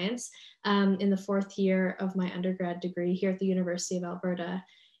meat science, in the 4th year of my undergrad degree here at the University of Alberta.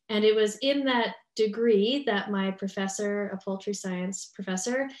 And it was in that degree that my professor, a poultry science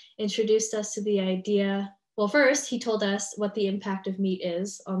professor, introduced us to the idea. Well, first, he told us what the impact of meat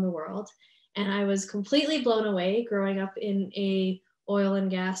is on the world. And I was completely blown away growing up in a oil and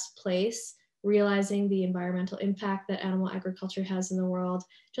gas place, realizing the environmental impact that animal agriculture has in the world,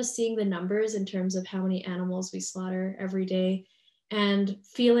 just seeing the numbers in terms of how many animals we slaughter every day, and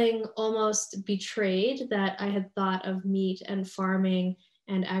feeling almost betrayed that I had thought of meat and farming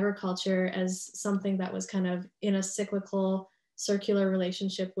and agriculture as something that was kind of in a cyclical, circular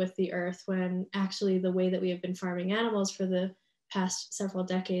relationship with the earth, when actually the way that we have been farming animals for the past several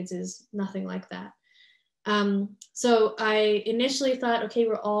decades is nothing like that. So I initially thought, okay,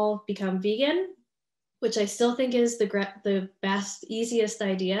 we'll all become vegan, which I still think is the best, easiest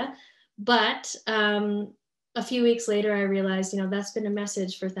idea. But a few weeks later, I realized, that's been a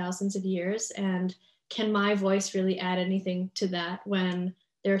message for thousands of years. And can my voice really add anything to that when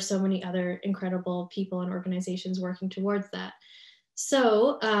there are so many other incredible people and organizations working towards that?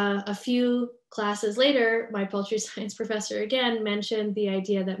 So a few classes later, my poultry science professor again mentioned the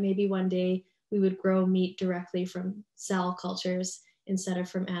idea that maybe one day we would grow meat directly from cell cultures instead of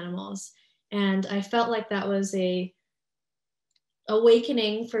from animals. And I felt like that was a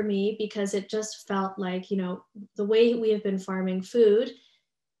awakening for me, because it just felt like, you know, the way we have been farming food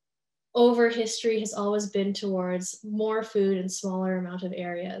over history has always been towards more food in smaller amount of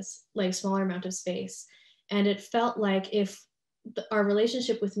areas, like smaller amount of space. And it felt like if our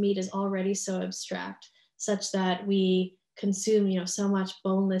relationship with meat is already so abstract, such that we consume, you know, so much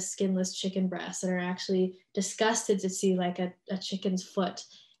boneless, skinless chicken breasts and are actually disgusted to see like a chicken's foot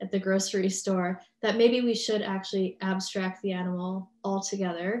at the grocery store, that maybe we should actually abstract the animal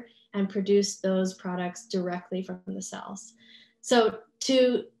altogether and produce those products directly from the cells. So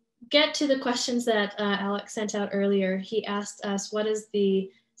to get to the questions that Alex sent out earlier, he asked us, what is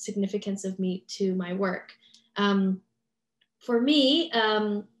the significance of meat to my work? For me,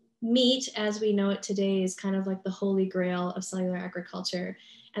 meat as we know it today is kind of like the holy grail of cellular agriculture.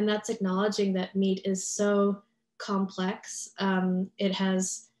 And that's acknowledging that meat is so complex. It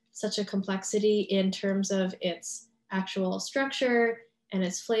has such a complexity in terms of its actual structure and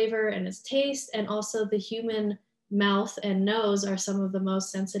its flavor and its taste, and also the human mouth and nose are some of the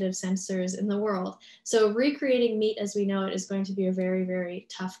most sensitive sensors in the world. So recreating meat as we know it is going to be a very, very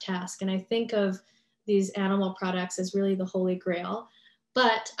tough task. And I think of these animal products as really the holy grail.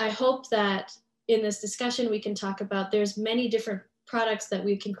 But I hope that in this discussion we can talk about there's many different products that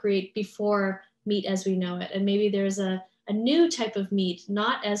we can create before meat as we know it. And maybe there's a new type of meat,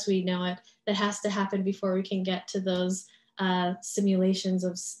 not as we know it, that has to happen before we can get to those simulations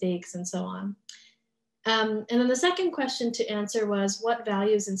of steaks and so on. And then the second question to answer was, what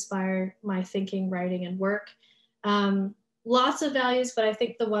values inspire my thinking, writing, and work? Lots of values, but I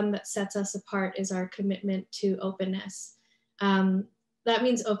think the one that sets us apart is our commitment to openness. That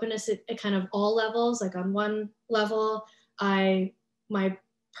means openness at kind of all levels. Like on one level, my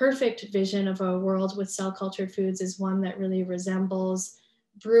perfect vision of a world with cell-cultured foods is one that really resembles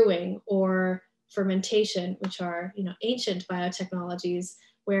brewing or fermentation, which are, you know, ancient biotechnologies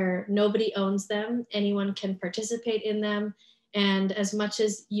where nobody owns them, anyone can participate in them. And as much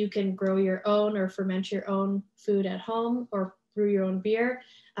as you can grow your own or ferment your own food at home or brew your own beer,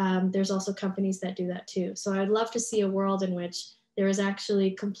 there's also companies that do that too. So I'd love to see a world in which there is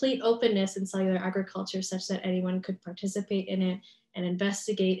actually complete openness in cellular agriculture such that anyone could participate in it and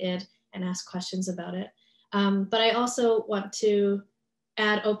investigate it and ask questions about it. But I also want to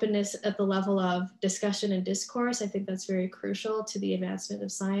add openness at the level of discussion and discourse. I think that's very crucial to the advancement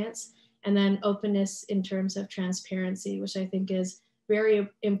of science. And then openness in terms of transparency, which I think is very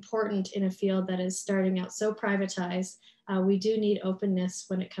important in a field that is starting out so privatized. We do need openness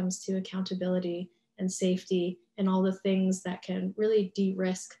when it comes to accountability and safety and all the things that can really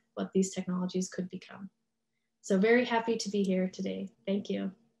de-risk what these technologies could become. So very happy to be here today. Thank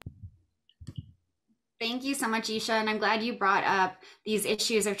you. Thank you so much, Isha. And I'm glad you brought up these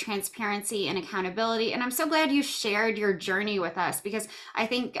issues of transparency and accountability. And I'm so glad you shared your journey with us, because I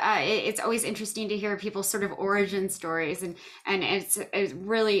think it's always interesting to hear people's sort of origin stories. And it's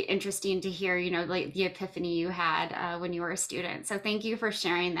really interesting to hear, you know, like the epiphany you had when you were a student. So thank you for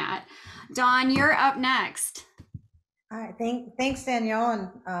sharing that. Dawn, you're up next. Hi, thanks,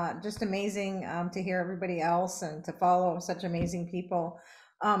 Danielle. And just amazing to hear everybody else and to follow such amazing people.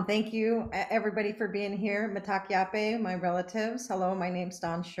 Thank you, everybody, for being here. Matakyape, my relatives. Hello, my name's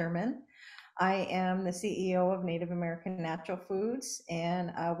Dawn Sherman. I am the CEO of Native American Natural Foods,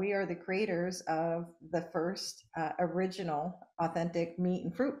 and we are the creators of the first original authentic meat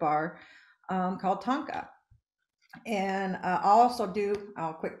and fruit bar called Tonka. And I'll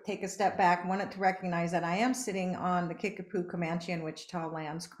take a step back. Wanted to recognize that I am sitting on the Kickapoo, Comanche, and Wichita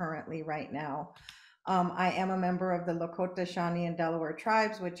lands currently right now. I am a member of the Lakota, Shawnee, and Delaware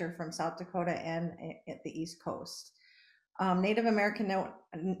tribes, which are from South Dakota and at the East Coast. Native American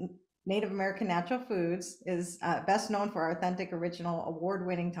Natural Foods is best known for our authentic, original,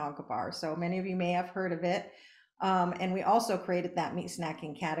 award-winning Tonka bar. So many of you may have heard of it. And we also created that meat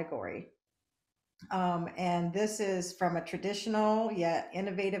snacking category. And this is from a traditional yet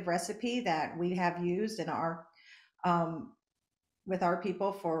innovative recipe that we have used in our with our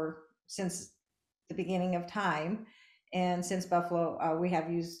people since the beginning of time. And since buffalo, we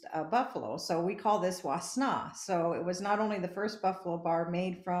have used buffalo. So we call this wasna. So it was not only the first buffalo bar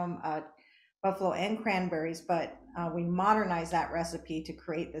made from buffalo and cranberries, but we modernized that recipe to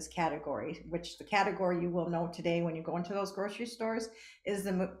create this category, which the category you will know today when you go into those grocery stores is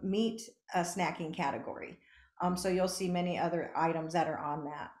the meat snacking category. So you'll see many other items that are on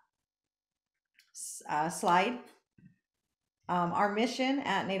that slide. Our mission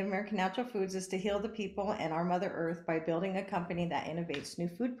at Native American Natural Foods is to heal the people and our Mother Earth by building a company that innovates new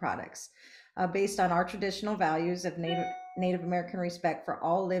food products based on our traditional values of Native American respect for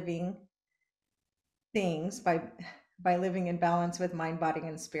all living things by living in balance with mind, body,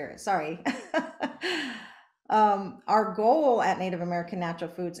 and spirit. Sorry. Our goal at Native American Natural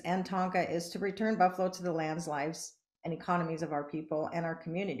Foods and Tonka is to return buffalo to the lands, lives, and economies of our people and our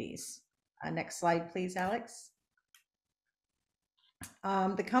communities. Next slide, please, Alex.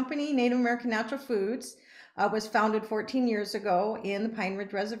 The company Native American Natural Foods was founded 14 years ago in the Pine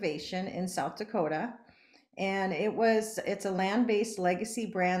Ridge Reservation in South Dakota. And it's a land-based legacy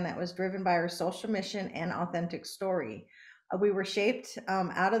brand that was driven by our social mission and authentic story. We were shaped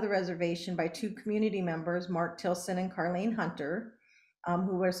out of the reservation by two community members, Mark Tilson and Carlene Hunter,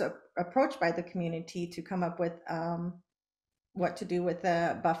 who was approached by the community to come up with what to do with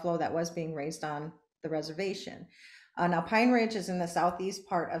the buffalo that was being raised on the reservation. Now, Pine Ridge is in the southeast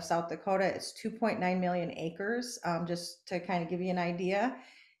part of South Dakota. It's 2.9 million acres, just to kind of give you an idea.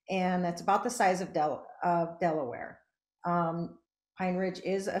 And that's about the size of Delaware. Pine Ridge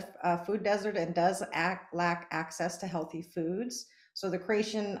is a food desert and does lack access to healthy foods. So the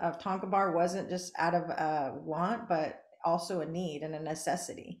creation of Tonka Bar wasn't just out of a want, but also a need and a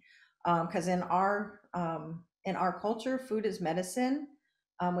necessity. Because in our culture, food is medicine.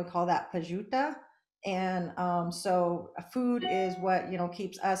 We call that pajuta. And so food is what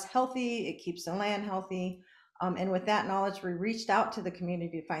keeps us healthy. It keeps the land healthy. And with that knowledge, we reached out to the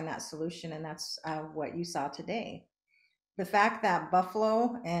community to find that solution, and that's what you saw today. The fact that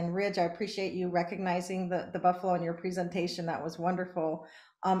buffalo and Ridge, I appreciate you recognizing the buffalo in your presentation. That was wonderful.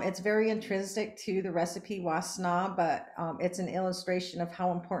 It's very intrinsic to the recipe wasna, but it's an illustration of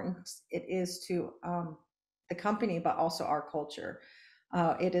how important it is to the company, but also our culture.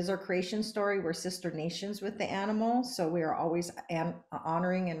 It is our creation story. We're sister nations with the animal, so we are always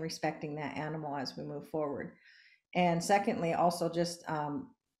honoring and respecting that animal as we move forward. And secondly, also just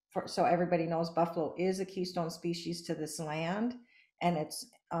so everybody knows, buffalo is a keystone species to this land, and it's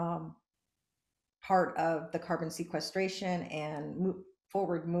part of the carbon sequestration and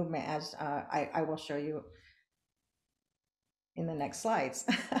forward movement, as I will show you in the next slides.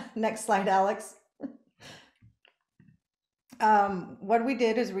 Next slide, Alex. What we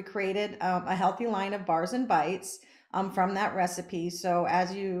did is we created a healthy line of bars and bites from that recipe. So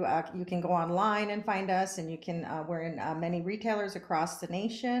as you can go online and find us, and you can we're in many retailers across the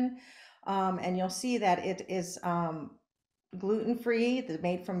nation, and you'll see that it is gluten-free,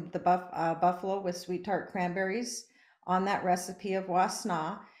 made from the buffalo with sweet tart cranberries on that recipe of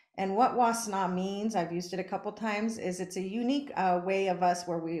wasna. And what wasna means, I've used it a couple times, is it's a unique way of us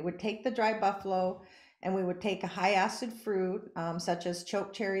where we would take the dry buffalo and we would take a high acid fruit, such as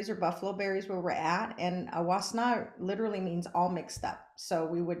choke cherries or buffalo berries where we're at. And a wasna literally means all mixed up. So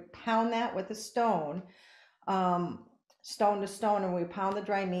we would pound that with a stone, stone to stone, and we pound the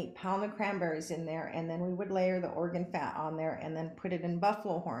dry meat, pound the cranberries in there, and then we would layer the organ fat on there and then put it in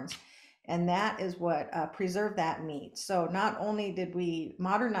buffalo horns. And that is what preserved that meat. So not only did we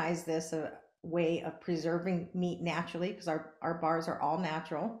modernize this way of preserving meat naturally, because our bars are all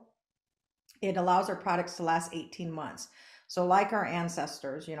natural, it allows our products to last 18 months. So like our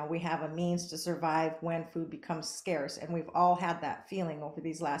ancestors, we have a means to survive when food becomes scarce. And we've all had that feeling over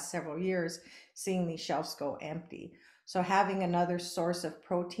these last several years, seeing these shelves go empty. So having another source of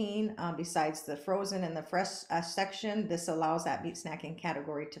protein besides the frozen and the fresh section, this allows that meat snacking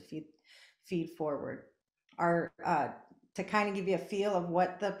category to feed forward. To kind of give you a feel of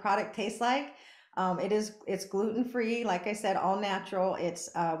what the product tastes like, it's gluten-free, like I said, all natural. It's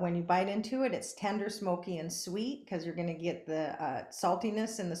when you bite into it, it's tender, smoky, and sweet, because you're going to get the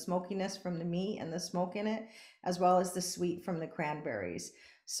saltiness and the smokiness from the meat and the smoke in it, as well as the sweet from the cranberries.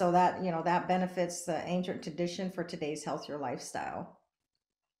 So that that benefits the ancient tradition for today's healthier lifestyle.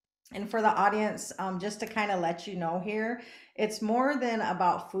 And for the audience, just to kind of let you know here, it's more than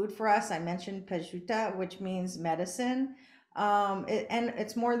about food for us. I mentioned pajuta, which means medicine. And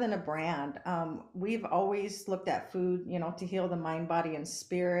it's more than a brand. We've always looked at food, to heal the mind, body, and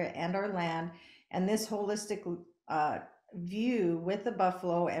spirit and our land. And this holistic view with the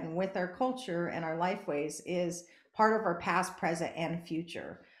buffalo and with our culture and our lifeways is part of our past, present, and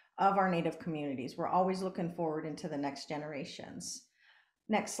future of our Native communities. We're always looking forward into the next generations.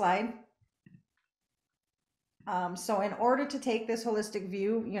 Next slide. So in order to take this holistic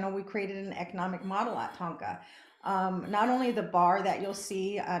view, we created an economic model at Tonka. Not only the bar that you'll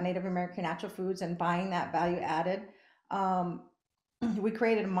see, Native American natural foods and buying that value added, we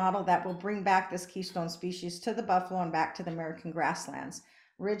created a model that will bring back this keystone species to the buffalo and back to the American grasslands.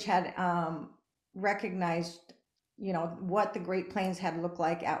 Ridge had recognized, what the Great Plains had looked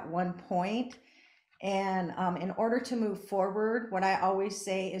like at one point. And in order to move forward, what I always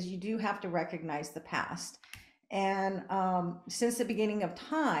say is you do have to recognize the past. And since the beginning of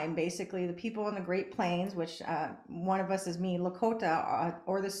time, basically the people in the Great Plains, which one of us is me, Lakota,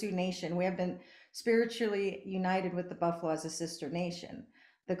 or the Sioux Nation, we have been spiritually united with the buffalo as a sister nation.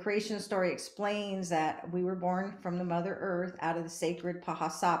 The creation story explains that we were born from the Mother Earth out of the sacred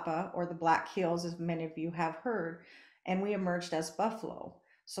Pahasapa, or the Black Hills, as many of you have heard, and we emerged as buffalo.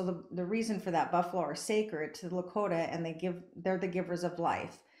 So the reason for that, buffalo are sacred to the Lakota, and they're the givers of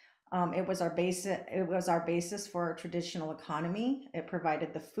life. It was our basis for our traditional economy. It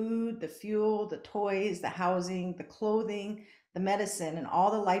provided the food, the fuel, the toys, the housing, the clothing, the medicine, and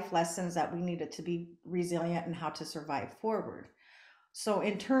all the life lessons that we needed to be resilient and how to survive forward. So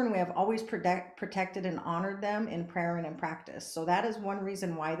in turn, we have always protected and honored them in prayer and in practice. So that is one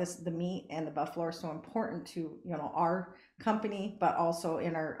reason why the meat and the buffalo are so important to our company, but also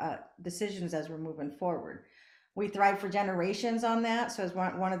in our decisions as we're moving forward. We thrive for generations on that. So as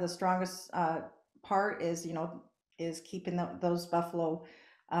one of the strongest part is keeping those buffalo,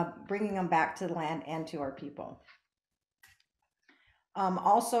 bringing them back to the land and to our people.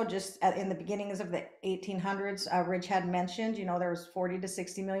 Also, just in the beginnings of the 1800s, Ridge had mentioned, there was 40 to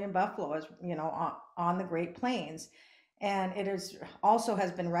 60 million buffaloes, on the Great Plains. And it also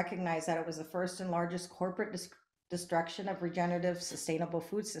has been recognized that it was the first and largest corporate destruction of regenerative, sustainable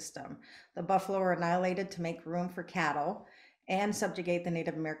food system. The buffalo were annihilated to make room for cattle and subjugate the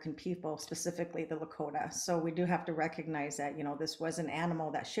Native American people, specifically the Lakota. So we do have to recognize that, this was an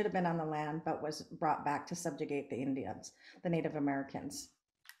animal that should have been on the land, but was brought back to subjugate the Indians, the Native Americans.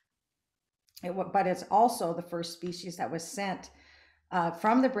 But it's also the first species that was sent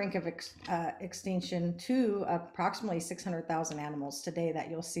from the brink of extinction to approximately 600,000 animals today that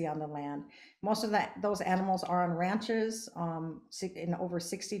you'll see on the land. Most of those animals are on ranches in over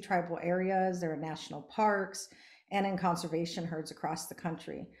 60 tribal areas. They're in national parks and in conservation herds across the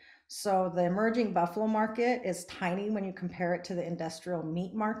country. So the emerging buffalo market is tiny when you compare it to the industrial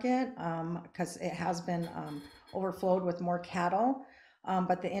meat market, because it has been overflowed with more cattle.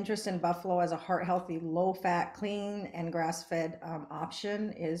 But the interest in buffalo as a heart-healthy, low-fat, clean, and grass-fed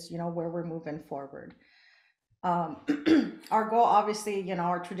option is, where we're moving forward. Our goal, obviously,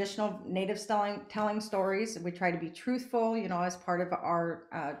 our traditional native telling stories. We try to be truthful, as part of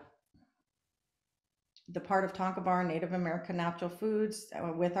our the part of Tonka Bar, Native American Natural Foods.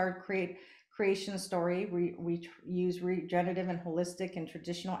 With our creation story, we use regenerative and holistic and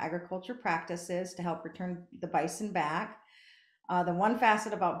traditional agriculture practices to help return the bison back. The one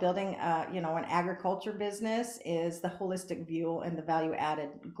facet about building, an agriculture business is the holistic view and the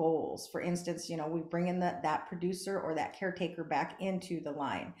value-added goals. For instance, we bring in that producer or that caretaker back into the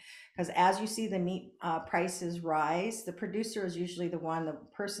line, because as you see the meat prices rise, the producer is usually the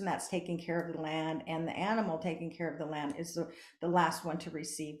person that's taking care of the land, and the animal taking care of the land is the last one to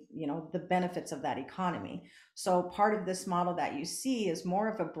receive, the benefits of that economy. So part of this model that you see is more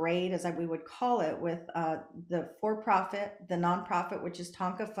of a braid, as we would call it, with the for-profit, the nonprofit, which is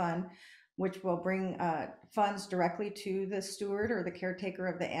Tonka Fund, which will bring funds directly to the steward or the caretaker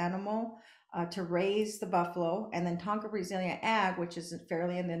of the animal to raise the buffalo. And then Tonka Resilient Ag, which is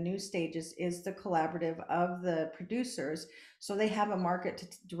fairly in the new stages, is the collaborative of the producers. So they have a market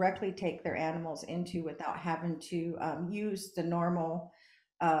to directly take their animals into without having to use the normal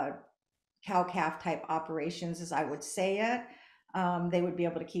cow-calf type operations, as I would say it. They would be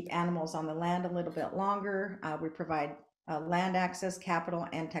able to keep animals on the land a little bit longer. We provide land access, capital,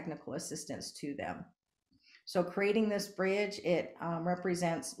 and technical assistance to them. So creating this bridge, it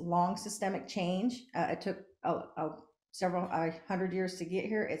represents long systemic change. It took several hundred years to get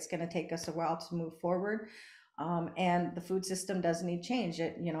here. It's going to take us a while to move forward. And the food system does need change.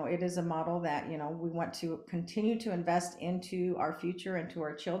 It is a model that, we want to continue to invest into our future and to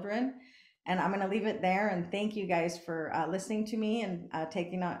our children. And I'm going to leave it there. And thank you guys for listening to me and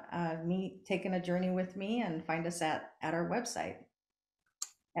taking a journey with me, and find us at our website.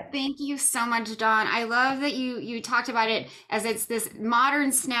 Thank you so much, Dawn. I love that you talked about it as it's this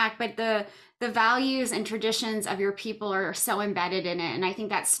modern snack, but the values and traditions of your people are so embedded in it. And I think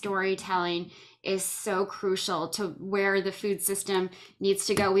that storytelling is so crucial to where the food system needs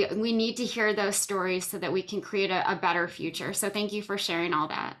to go. We need to hear those stories so that we can create a better future. So thank you for sharing all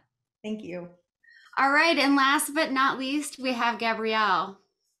that. Thank you. All right, and last but not least, we have Gabrielle.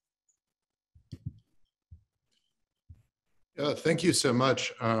 Yeah, thank you so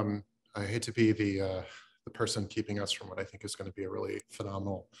much. I hate to be the person keeping us from what I think is going to be a really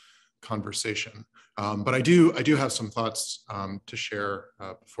phenomenal conversation, but I do have some thoughts to share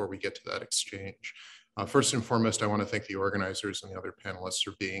before we get to that exchange. First and foremost, I want to thank the organizers and the other panelists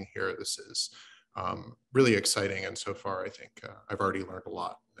for being here. This is really exciting, and so far I think I've already learned a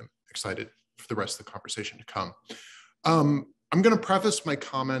lot. I'm excited for the rest of the conversation to come. I'm going to preface my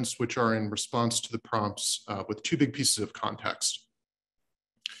comments, which are in response to the prompts, with two big pieces of context.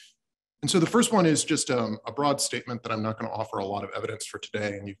 And so the first one is just a broad statement that I'm not going to offer a lot of evidence for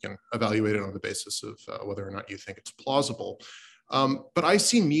today, and you can evaluate it on the basis of whether or not you think it's plausible. But I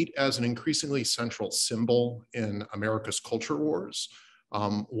see meat as an increasingly central symbol in America's culture wars,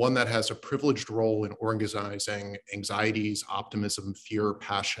 one that has a privileged role in organizing anxieties, optimism, fear,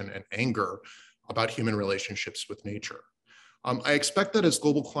 passion, and anger about human relationships with nature. I expect that as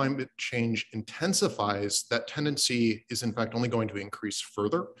global climate change intensifies, that tendency is in fact only going to increase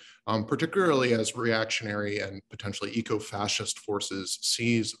further, particularly as reactionary and potentially eco-fascist forces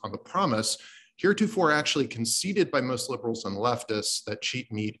seize on the promise, heretofore actually conceded by most liberals and leftists, that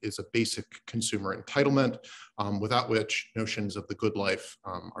cheap meat is a basic consumer entitlement, without which notions of the good life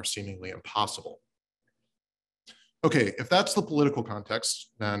are seemingly impossible. Okay, if that's the political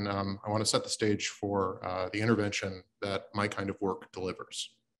context, then I want to set the stage for the intervention that my kind of work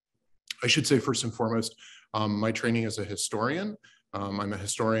delivers. I should say first and foremost, my training as a historian. I'm a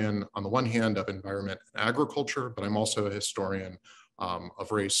historian on the one hand of environment and agriculture, but I'm also a historian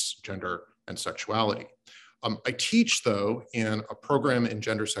of race, gender, and sexuality. I teach, though, in a program in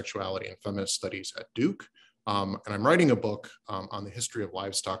gender, sexuality, and feminist studies at Duke. And I'm writing a book on the history of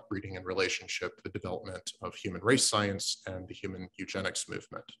livestock breeding and relationship, the development of human race science, and the human eugenics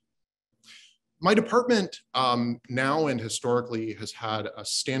movement. My department now and historically has had a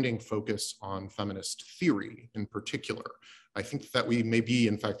standing focus on feminist theory in particular. I think that we may be,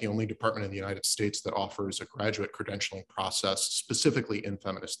 in fact, the only department in the United States that offers a graduate credentialing process specifically in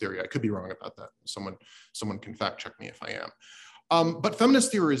feminist theory. I could be wrong about that. Someone can fact check me if I am. But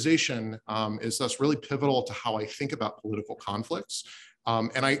feminist theorization is thus really pivotal to how I think about political conflicts.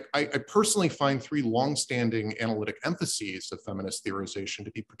 And I personally find three longstanding analytic emphases of feminist theorization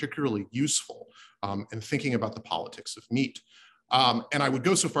to be particularly useful in thinking about the politics of meat. And I would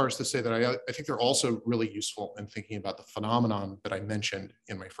go so far as to say that I think they're also really useful in thinking about the phenomenon that I mentioned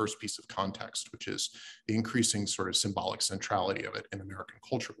in my first piece of context, which is the increasing sort of symbolic centrality of it in American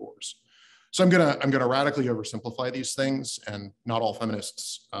culture wars. So I'm gonna radically oversimplify these things, and not all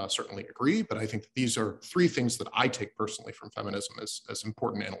feminists certainly agree, but I think that these are three things that I take personally from feminism as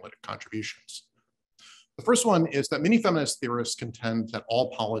important analytic contributions. The first one is that many feminist theorists contend that all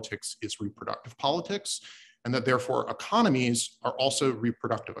politics is reproductive politics, and that therefore economies are also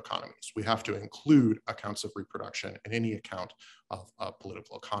reproductive economies. We have to include accounts of reproduction in any account of a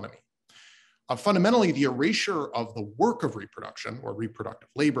political economy. Fundamentally, the erasure of the work of reproduction, or reproductive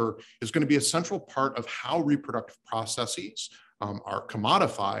labor, is going to be a central part of how reproductive processes are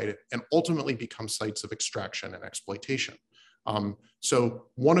commodified and ultimately become sites of extraction and exploitation. So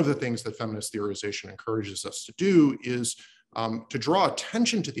one of the things that feminist theorization encourages us to do is to draw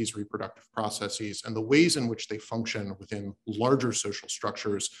attention to these reproductive processes and the ways in which they function within larger social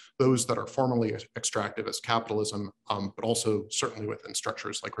structures, those that are formally extractive as capitalism, but also certainly within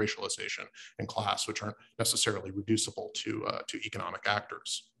structures like racialization and class, which aren't necessarily reducible to economic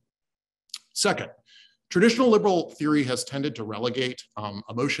actors. Second, traditional liberal theory has tended to relegate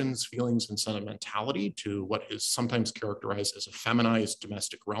emotions, feelings, and sentimentality to what is sometimes characterized as a feminized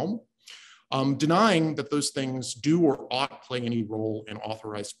domestic realm, denying that those things do or ought play any role in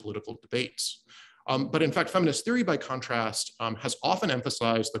authorized political debates. But in fact, feminist theory, by contrast, has often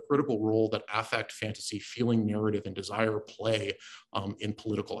emphasized the critical role that affect, fantasy, feeling, narrative, and desire play in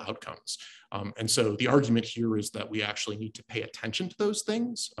political outcomes. And so the argument here is that we actually need to pay attention to those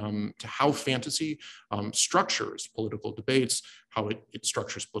things, to how fantasy structures political debates, how it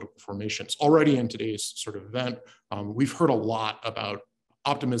structures political formations. Already in today's sort of event, we've heard a lot about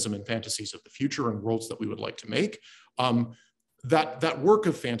optimism and fantasies of the future and worlds that we would like to make. That work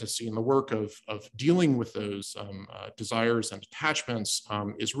of fantasy and the work of dealing with those desires and attachments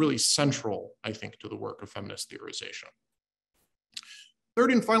is really central, I think, to the work of feminist theorization.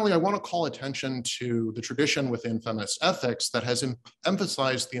 Third and finally, I want to call attention to the tradition within feminist ethics that has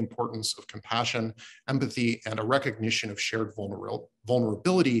emphasized the importance of compassion, empathy, and a recognition of shared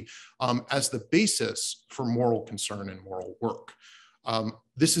vulnerability as the basis for moral concern and moral work.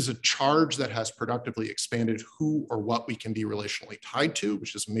 This is a charge that has productively expanded who or what we can be relationally tied to,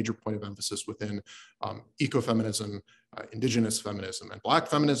 which is a major point of emphasis within ecofeminism, indigenous feminism, and Black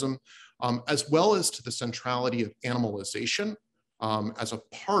feminism, as well as to the centrality of animalization as a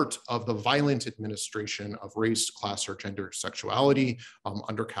part of the violent administration of race, class, or gender sexuality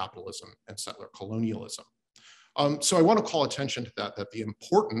under capitalism and settler colonialism. So I want to call attention to that the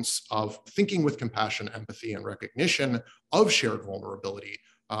importance of thinking with compassion, empathy, and recognition of shared vulnerability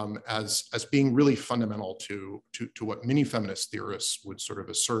as being really fundamental to what many feminist theorists would sort of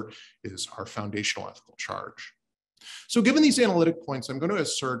assert is our foundational ethical charge. So given these analytic points, I'm going to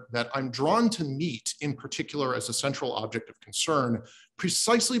assert that I'm drawn to meat in particular as a central object of concern,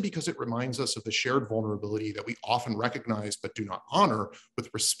 precisely because it reminds us of the shared vulnerability that we often recognize but do not honor with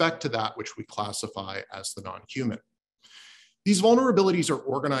respect to that which we classify as the non-human. These vulnerabilities are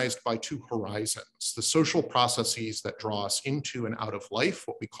organized by two horizons, the social processes that draw us into and out of life,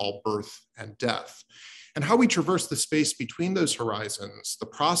 what we call birth and death. And how we traverse the space between those horizons, the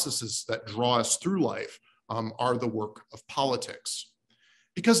processes that draw us through life, are the work of politics.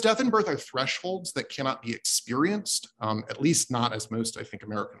 Because death and birth are thresholds that cannot be experienced, at least not as most, I think,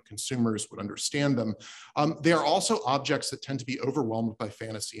 American consumers would understand them, they are also objects that tend to be overwhelmed by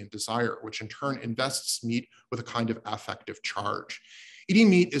fantasy and desire, which in turn invests meat with a kind of affective charge. Eating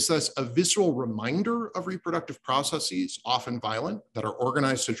meat is thus a visceral reminder of reproductive processes, often violent, that are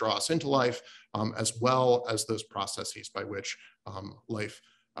organized to draw us into life, as well as those processes by which life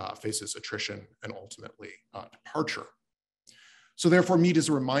faces attrition and ultimately departure. So therefore, meat is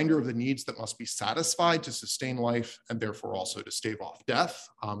a reminder of the needs that must be satisfied to sustain life and therefore also to stave off death.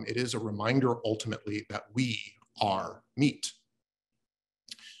 It is a reminder ultimately that we are meat.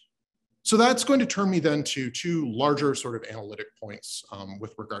 So that's going to turn me then to two larger sort of analytic points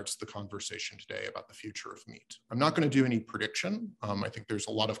with regards to the conversation today about the future of meat. I'm not going to do any prediction. I think there's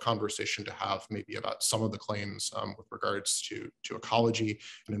a lot of conversation to have maybe about some of the claims with regards to ecology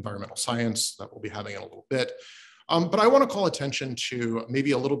and environmental science that we'll be having in a little bit. But I want to call attention to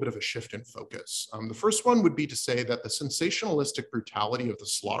maybe a little bit of a shift in focus. The first one would be to say that the sensationalistic brutality of the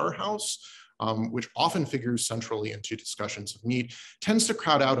slaughterhouse, which often figures centrally into discussions of meat, tends to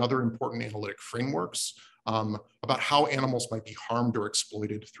crowd out other important analytic frameworks about how animals might be harmed or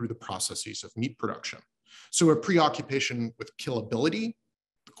exploited through the processes of meat production. So a preoccupation with killability,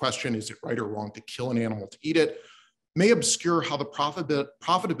 the question, is it right or wrong to kill an animal to eat it, may obscure how the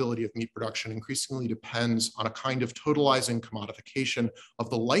profitability of meat production increasingly depends on a kind of totalizing commodification of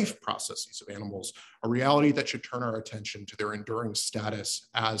the life processes of animals, a reality that should turn our attention to their enduring status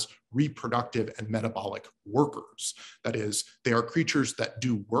as reproductive and metabolic workers. That is, they are creatures that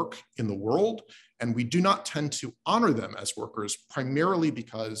do work in the world, and we do not tend to honor them as workers, primarily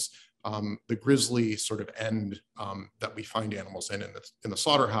because the grisly sort of end that we find animals in the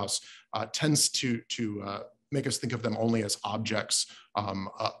slaughterhouse tends to make us think of them only as objects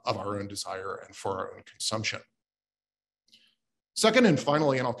of our own desire and for our own consumption. Second and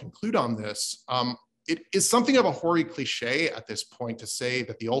finally, and I'll conclude on this, it is something of a hoary cliche at this point to say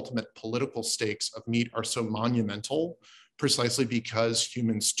that the ultimate political stakes of meat are so monumental precisely because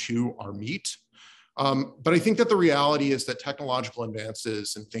humans too are meat. But I think that the reality is that technological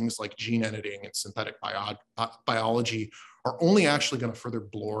advances in things like gene editing and synthetic biology are only actually going to further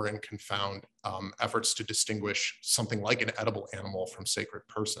blur and confound efforts to distinguish something like an edible animal from sacred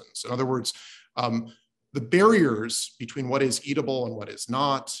persons. In other words, the barriers between what is eatable and what is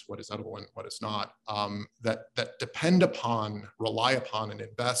not, what is edible and what is not, that depend upon, rely upon, and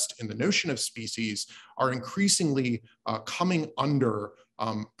invest in the notion of species are increasingly coming under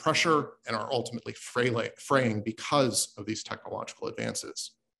pressure and are ultimately fraying because of these technological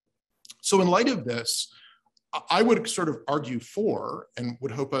advances. So in light of this, I would sort of argue for, and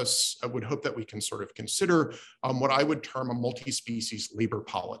would hope that we can sort of consider what I would term a multi-species labor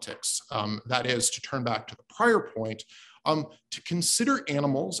politics. That is, to turn back to the prior point, to consider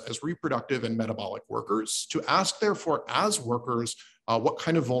animals as reproductive and metabolic workers, to ask therefore as workers, what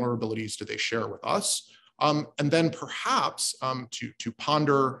kind of vulnerabilities do they share with us? And then perhaps to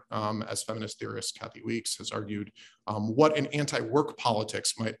ponder, as feminist theorist Kathy Weeks has argued, what an anti-work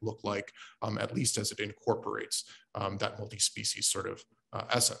politics might look like, at least as it incorporates that multi-species sort of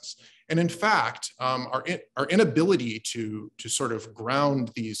essence. And in fact, our inability to sort of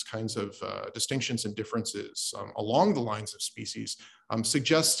ground these kinds of distinctions and differences along the lines of species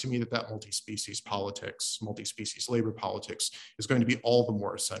suggests to me that multi-species politics, multi-species labor politics is going to be all the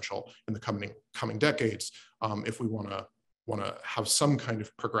more essential in the coming decades if we want to have some kind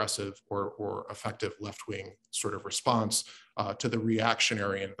of progressive or effective left-wing sort of response to the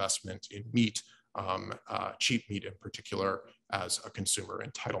reactionary investment in meat cheap meat in particular as a consumer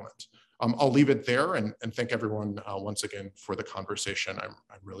entitlement. I'll leave it there and thank everyone once again for the conversation. I'm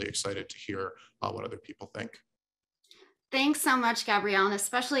really excited to hear what other people think. Thanks so much, Gabrielle, and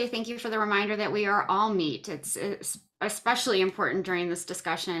especially thank you for the reminder that we are all meat. It's especially important during this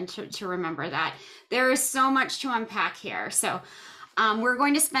discussion to remember that. There is so much to unpack here. So we're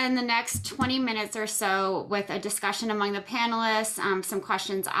going to spend the next 20 minutes or so with a discussion among the panelists, some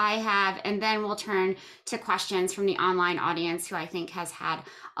questions I have, and then we'll turn to questions from the online audience who I think has had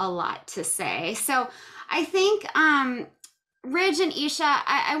a lot to say. So I think Ridge and Isha,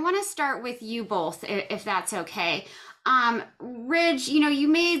 I want to start with you both, if that's okay. Ridge, you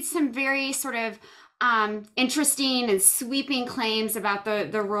made some very sort of interesting and sweeping claims about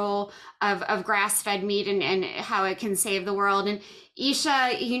the role of grass-fed meat and how it can save the world. And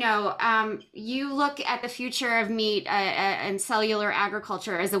Isha, you look at the future of meat and cellular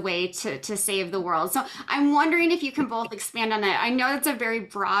agriculture as a way to save the world. So I'm wondering if you can both expand on that. I know that's a very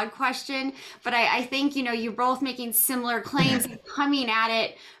broad question, but I think, you're both making similar claims and coming at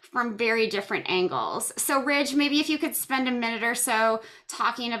it from very different angles. So Ridge, maybe if you could spend a minute or so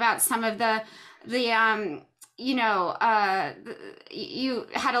talking about some of you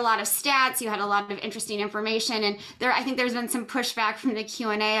had a lot of stats, you had a lot of interesting information, and I think there's been some pushback from the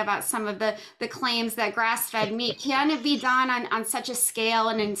Q&A about some of the claims that grass-fed meat can it be done on such a scale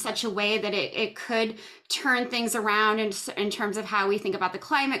and in such a way that it could turn things around in terms of how we think about the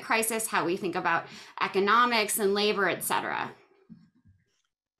climate crisis, how we think about economics and labor, et cetera.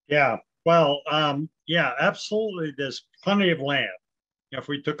 Yeah, well, yeah, absolutely. There's plenty of land. If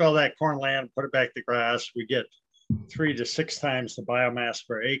we took all that corn land, put it back to grass, we get 3 to 6 times the biomass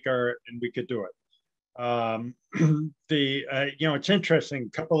per acre, and we could do it. It's interesting. A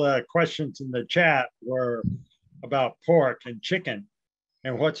couple of questions in the chat were about pork and chicken.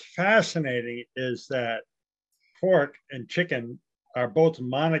 And what's fascinating is that pork and chicken are both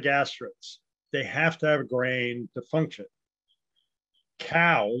monogastrics. They have to have grain to function.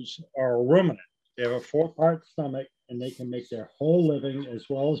 Cows are a ruminant. They have a 4-part stomach, and they can make their whole living, as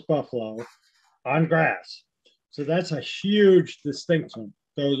well as buffalo, on grass. So that's a huge distinction.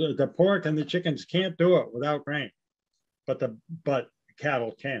 So the pork and the chickens can't do it without grain, but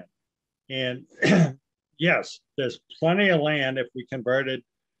cattle can. And yes, there's plenty of land if we converted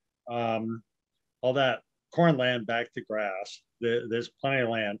all that corn land back to grass. There's plenty of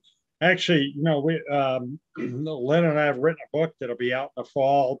land. Actually, Lynn and I have written a book that'll be out in the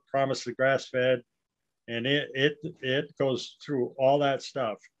fall, Promise the Grass-Fed, and it goes through all that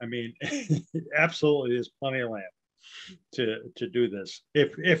stuff. I mean, absolutely, there's plenty of land to do this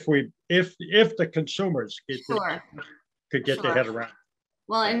if the consumers could get their head around.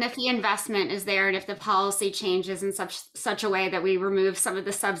 Well, and if the investment is there, and if the policy changes in such a way that we remove some of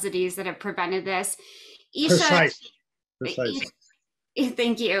the subsidies that have prevented this, Isha. Precisely.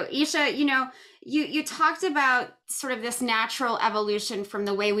 Thank you. Isha, you talked about sort of this natural evolution from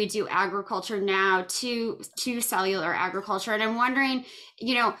the way we do agriculture now to cellular agriculture. And I'm wondering,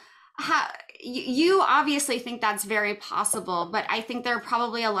 how you obviously think that's very possible, but I think there are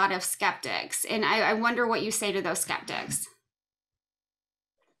probably a lot of skeptics. And I wonder what you say to those skeptics.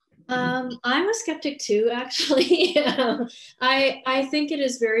 I'm a skeptic too, actually. I think it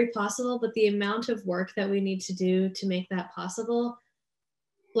is very possible, but the amount of work that we need to do to make that possible,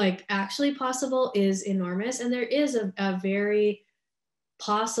 actually possible, is enormous. And there is a very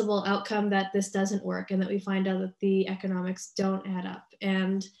possible outcome that this doesn't work and that we find out that the economics don't add up.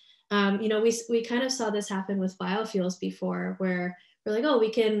 And, we kind of saw this happen with biofuels before, where we're like, oh,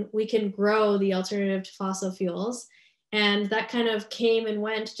 we can grow the alternative to fossil fuels. And that kind of came and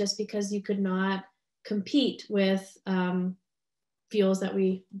went just because you could not compete with fuels that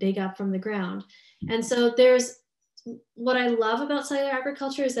we dig up from the ground. And so what I love about cellular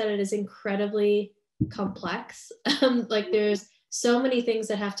agriculture is that it is incredibly complex. There's so many things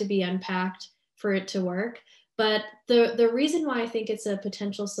that have to be unpacked for it to work. But the reason why I think it's a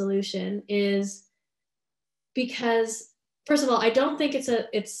potential solution is because, first of all, I don't think it's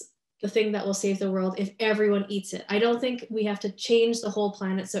the thing that will save the world if everyone eats it. I don't think we have to change the whole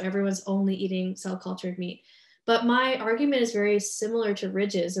planet so everyone's only eating cell-cultured meat. But my argument is very similar to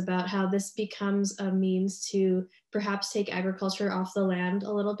Ridge's about how this becomes a means to perhaps take agriculture off the land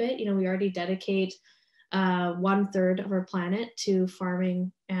a little bit. We already dedicate 1/3 of our planet to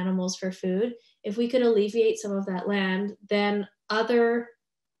farming animals for food. If we could alleviate some of that land, then other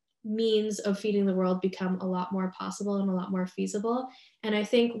means of feeding the world become a lot more possible and a lot more feasible. And I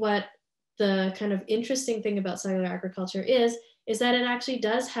think what the kind of interesting thing about cellular agriculture is that it actually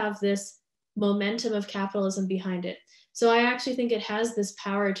does have this momentum of capitalism behind it. So I actually think it has this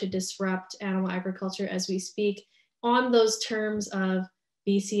power to disrupt animal agriculture as we speak on those terms of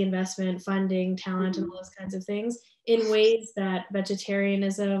VC investment, funding, talent, and all those kinds of things in ways that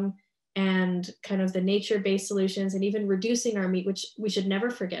vegetarianism and kind of the nature-based solutions and even reducing our meat, which we should never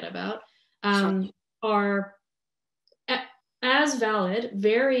forget about, are as valid,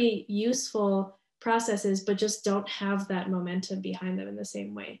 very useful processes, but just don't have that momentum behind them in the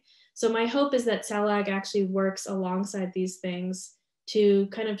same way. So my hope is that CellAg actually works alongside these things to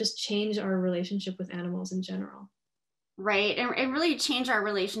kind of just change our relationship with animals in general. Right, and really change our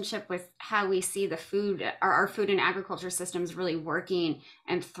relationship with how we see the food, our food and agriculture systems really working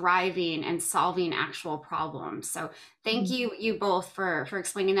and thriving and solving actual problems. So thank you both for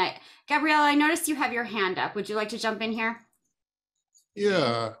explaining that. Gabrielle, I noticed you have your hand up. Would you like to jump in here?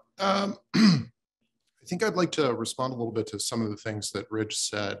 Yeah, I think I'd like to respond a little bit to some of the things that Ridge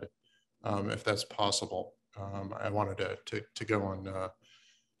said, if that's possible. I wanted to go on.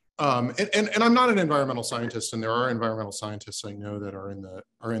 And I'm not an environmental scientist, and there are environmental scientists I know that are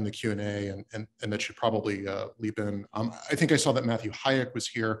in the Q&A and that should probably leap in. I think I saw that Matthew Hayek was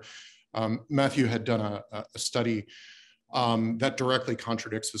here. Matthew had done a study that directly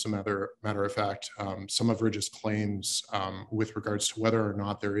contradicts, as a matter of fact, some of Ridge's claims with regards to whether or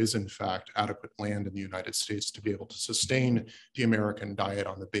not there is in fact adequate land in the United States to be able to sustain the American diet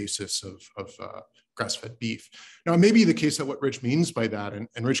on the basis of grass-fed beef. Now, it may be the case that what Ridge means by that, and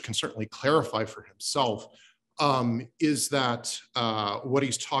Ridge can certainly clarify for himself, is that what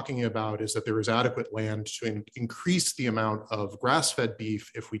he's talking about is that there is adequate land to increase the amount of grass-fed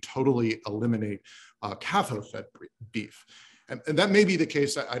beef if we totally eliminate cattle-fed beef. And that may be the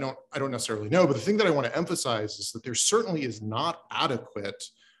case. I don't necessarily know, but the thing that I want to emphasize is that there certainly is not adequate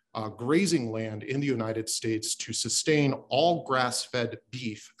grazing land in the United States to sustain all grass-fed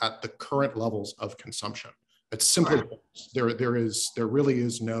beef at the current levels of consumption. It's simply, there really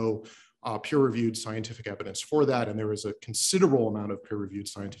is no peer-reviewed scientific evidence for that, and there is a considerable amount of peer-reviewed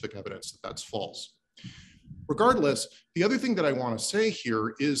scientific evidence that that's false. Regardless, the other thing that I want to say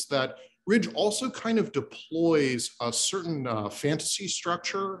here is that Ridge also kind of deploys a certain fantasy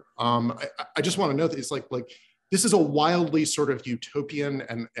structure. I just want to note that it's like this is a wildly sort of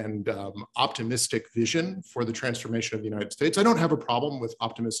utopian and optimistic vision for the transformation of the United States. I don't have a problem with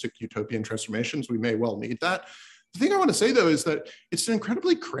optimistic utopian transformations. We may well need that. The thing I want to say, though, is that it's an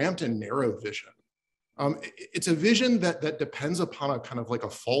incredibly cramped and narrow vision. It's a vision that depends upon a kind of like a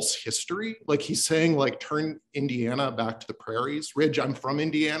false history. Like he's saying, like, turn Indiana back to the prairies. Ridge, I'm from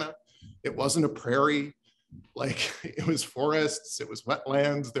Indiana. It wasn't a prairie. Like, it was forests, it was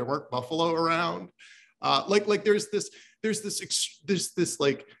wetlands, there weren't buffalo around. There's this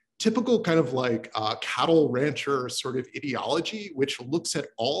like typical kind of like cattle rancher sort of ideology, which looks at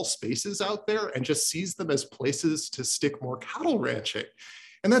all spaces out there and just sees them as places to stick more cattle ranching.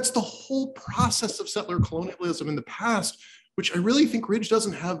 And that's the whole process of settler colonialism in the past, which I really think Ridge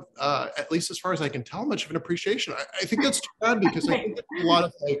doesn't have, at least as far as I can tell, much of an appreciation. I think that's too bad, because I think there's a lot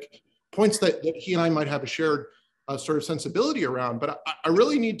of like points that he and I might have a shared sort of sensibility around, but I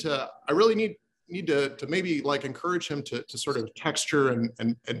really need to maybe like encourage him to sort of texture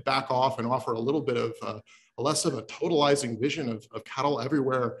and back off and offer a little bit of less of a totalizing vision of cattle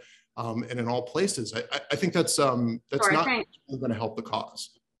everywhere and in all places. I think that's not going to help the cause.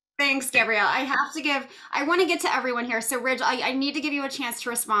 Thanks, Gabrielle. I want to get to everyone here. So Ridge, I need to give you a chance to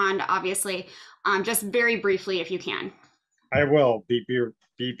respond, obviously, just very briefly, if you can. I will be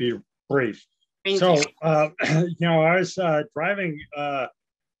brief. Thank you. I was driving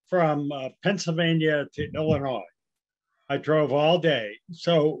from Pennsylvania to Illinois. I drove all day.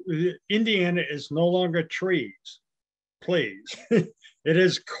 So Indiana is no longer trees, please. It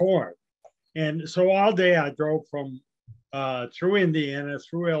is corn. And so all day I drove from through Indiana,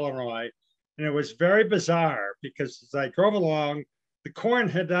 through Illinois, and it was very bizarre because as I drove along, the corn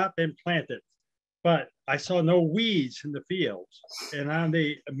had not been planted, but I saw no weeds in the fields. And on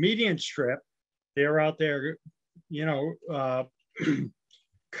the median strip, they were out there,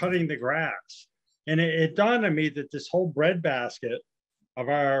 cutting the grass. And it dawned on me that this whole breadbasket of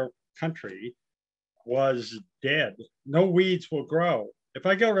our country was dead. No weeds will grow. If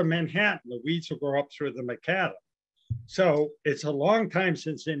I go to Manhattan, the weeds will grow up through the macadam. So it's a long time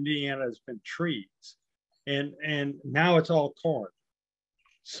since Indiana has been trees, and now it's all corn.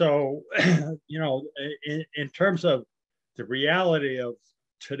 So, in terms of the reality of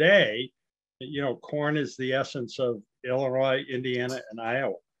today, corn is the essence of Illinois, Indiana, and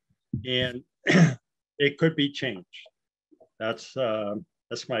Iowa, and it could be changed. That's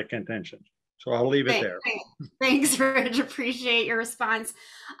my contention. So I'll leave it there. Thanks, Rich. Appreciate your response.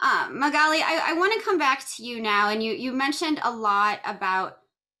 Magali, I want to come back to you now. And you mentioned a lot about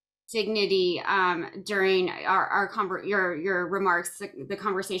dignity during your remarks, the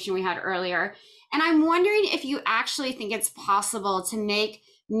conversation we had earlier. And I'm wondering if you actually think it's possible to make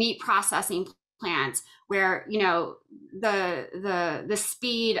meat processing plants where, you know, the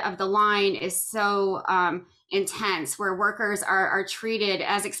speed of the line is so intense, where workers are treated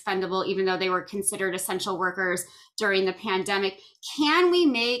as expendable, even though they were considered essential workers during the pandemic. Can we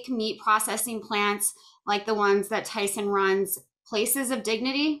make meat processing plants like the ones that Tyson runs places of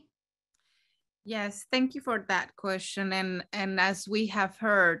dignity? Yes, thank you for that question. And as we have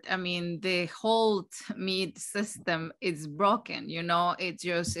heard, I mean, the whole meat system is broken, you know, it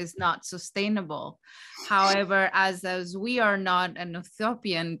just is not sustainable. However, as we are not an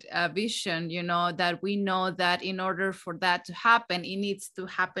utopian vision, you know, that we know that in order for that to happen, it needs to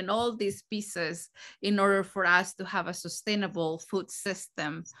happen all these pieces in order for us to have a sustainable food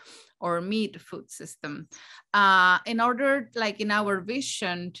system or meat food system. In order, like in our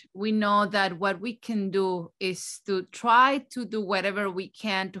vision, we know that what we can do is to try to do whatever we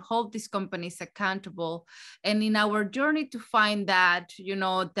can to hold these companies accountable. And in our journey to find that, you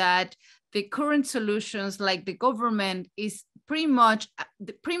know, that the current solutions, like the government is pretty much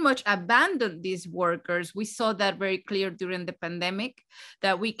abandoned these workers. We saw that very clear during the pandemic,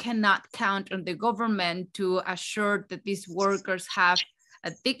 that we cannot count on the government to assure that these workers have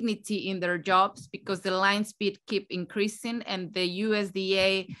a dignity in their jobs, because the line speed keep increasing and the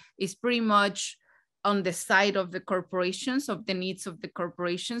USDA is pretty much on the side of the corporations, of the needs of the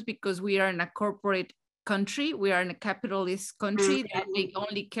corporations, because we are in a corporate country, we are in a capitalist country that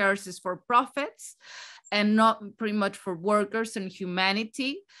only cares is for profits and not pretty much for workers and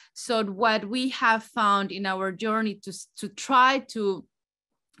humanity. So what we have found in our journey to try to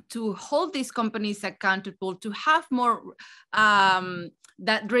hold these companies accountable, to have more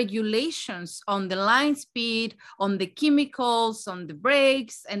that regulations on the line speed, on the chemicals, on the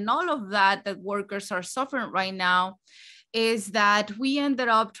brakes, and all of that workers are suffering right now, is that we ended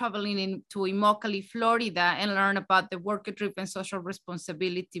up traveling to Immokalee, Florida, and learn about the worker-driven social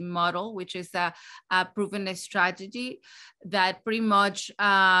responsibility model, which is a proven strategy that pretty much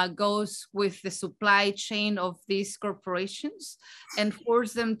goes with the supply chain of these corporations and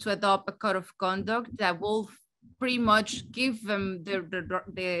force them to adopt a code of conduct that will pretty much give them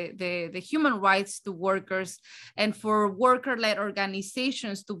the human rights to workers, and for worker-led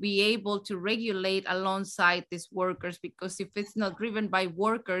organizations to be able to regulate alongside these workers, because if it's not driven by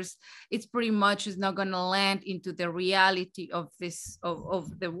workers, it's pretty much is not going to land into the reality of this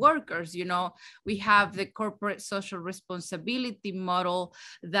of the workers. You know, we have the corporate social responsibility model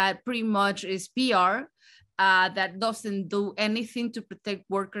that pretty much is PR, that doesn't do anything to protect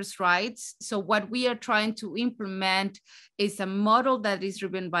workers' rights. So what we are trying to implement is a model that is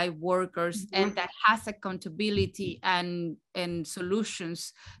driven by workers and that has accountability and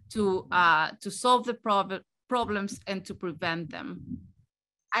solutions to solve the problems and to prevent them.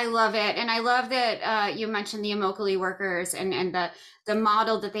 I love it. And I love that you mentioned the Immokalee workers and the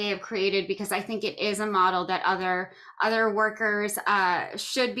model that they have created, because I think it is a model that other workers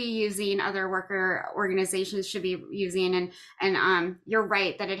should be using, other worker organizations should be using. And you're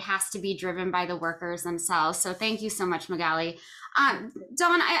right that it has to be driven by the workers themselves. So thank you so much, Magali.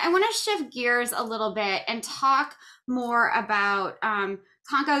 Dawn, I want to shift gears a little bit and talk more about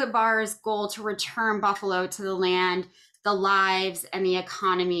Tonka Bar's goal to return buffalo to the land, the lives and the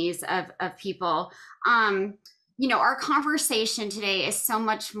economies of people. You know, our conversation today is so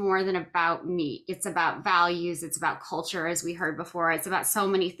much more than about meat. It's about values, it's about culture, as we heard before, it's about so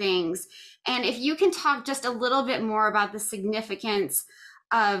many things. And if you can talk just a little bit more about the significance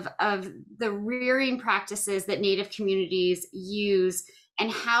of the rearing practices that Native communities use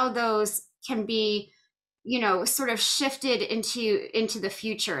and how those can be, you know, sort of shifted into the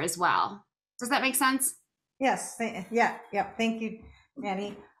future as well. Does that make sense? Yes. Yeah. Thank you,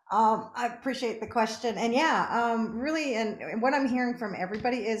 Danny. I appreciate the question. And really, and what I'm hearing from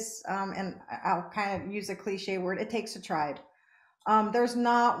everybody is, and I'll kind of use a cliche word, it takes a tribe. There's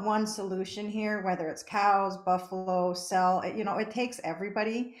not one solution here, whether it's cows, buffalo, it takes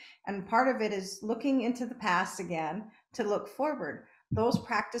everybody. And part of it is looking into the past again to look forward. Those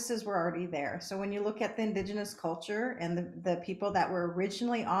practices were already there. So when you look at the indigenous culture and the people that were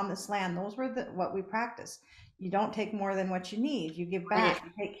originally on this land, those were what we practiced. You don't take more than what you need. You give back,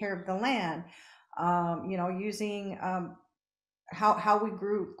 you take care of the land. Using how we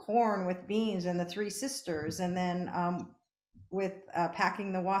grew corn with beans and the Three Sisters, and then with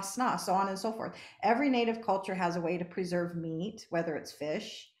packing the wasna, so on and so forth. Every native culture has a way to preserve meat, whether it's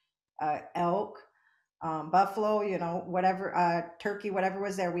fish, elk, buffalo, you know, whatever, turkey, whatever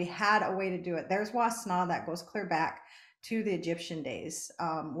was there. We had a way to do it. There's wasna that goes clear back to the Egyptian days,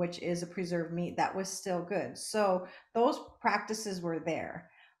 which is a preserved meat that was still good. So those practices were there.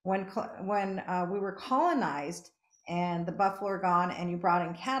 When we were colonized and the buffalo are gone and you brought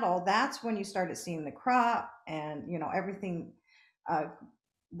in cattle, that's when you started seeing the crop and, you know, everything,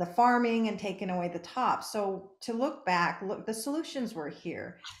 the farming and taking away the top. So to look back, look, the solutions were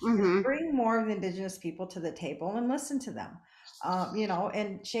here. Bring more of the indigenous people to the table and listen to them, you know,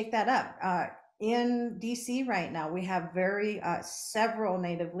 and shake that up. In DC right now, we have several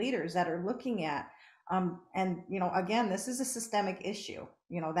Native leaders that are looking at, and, you know, again, this is a systemic issue,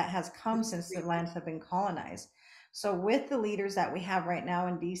 you know, that has come since the lands have been colonized. So with the leaders that we have right now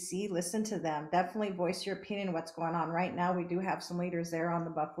in DC, listen to them, definitely voice your opinion, what's going on. Right now, we do have some leaders there on the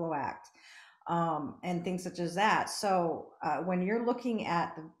Buffalo Act, and things such as that. So when you're looking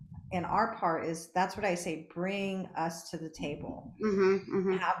at in our part that's what I say, bring us to the table,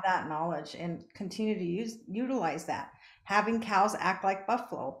 have that knowledge and continue to utilize that. Having cows act like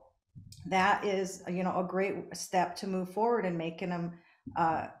buffalo, that is, you know, a great step to move forward and making them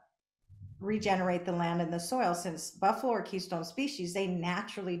regenerate the land and the soil. Since buffalo are keystone species, they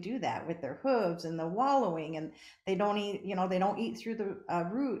naturally do that with their hooves and the wallowing, and they don't eat, you know, they don't eat through the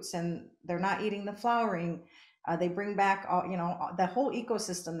roots, and they're not eating the flowering. They bring back all, you know, the whole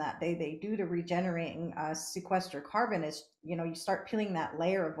ecosystem that they do to regenerate and sequester carbon is, you know, you start peeling that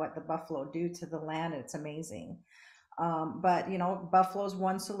layer of what the buffalo do to the land. It's amazing. But, you know, buffalo is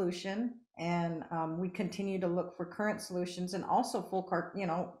one solution, and we continue to look for current solutions, and also you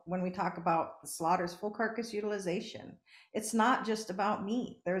know, when we talk about the slaughters, full carcass utilization. It's not just about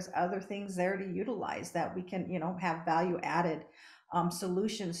meat. There's other things there to utilize that we can, you know, have value added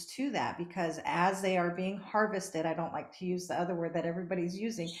solutions to that, because as they are being harvested, I don't like to use the other word that everybody's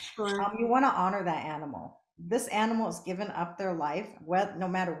using. You want to honor that animal. This animal has given up their life, no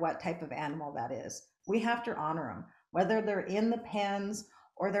matter what type of animal that is. We have to honor them, whether they're in the pens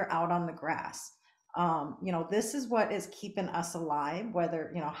or they're out on the grass. You know, this is what is keeping us alive,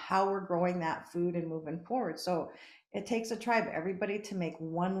 whether, you know, how we're growing that food and moving forward. So it takes a tribe, everybody, to make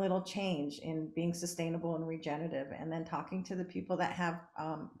one little change in being sustainable and regenerative, and then talking to the people that have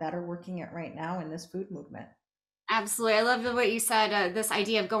that are working it right now in this food movement. Absolutely. I love what you said, this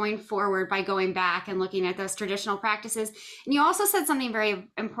idea of going forward by going back and looking at those traditional practices. And you also said something very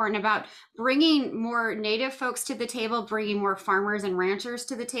important about bringing more Native folks to the table, bringing more farmers and ranchers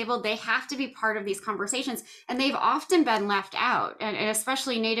to the table. They have to be part of these conversations, and they've often been left out, and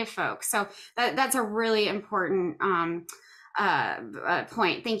especially Native folks. So that's a really important point.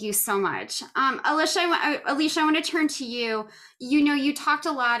 Thank you so much. Alicia, I want to turn to you. You know, you talked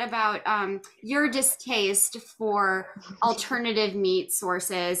a lot about your distaste for alternative meat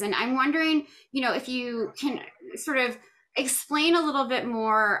sources, and I'm wondering, you know, if you can sort of explain a little bit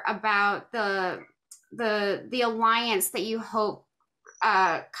more about the alliance that you hope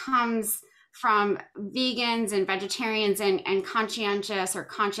comes from vegans and vegetarians and conscientious or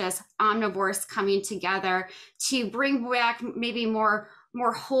conscious omnivores coming together to bring back maybe more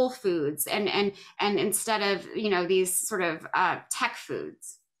whole foods and instead of, you know, these sort of tech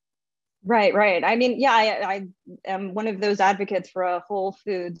foods. Right. I mean, yeah, I am one of those advocates for a whole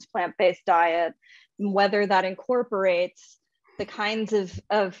foods, plant-based diet, whether that incorporates the kinds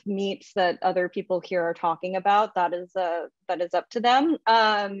of meats that other people here are talking about. That is up to them.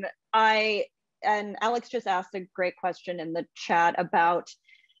 And Alex just asked a great question in the chat about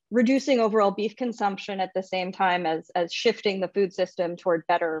reducing overall beef consumption at the same time as shifting the food system toward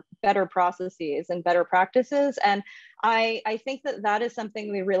better processes and better practices. And I think that is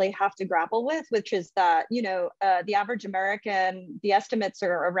something we really have to grapple with, which is that, you know, the average American, the estimates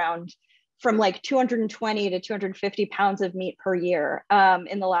are around from like 220 to 250 pounds of meat per year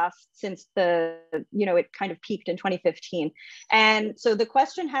since it kind of peaked in 2015. And so the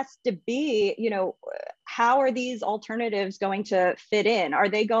question has to be, you know, how are these alternatives going to fit in? Are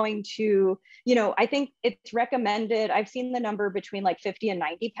they going to, you know, I think it's recommended, I've seen the number between like 50 and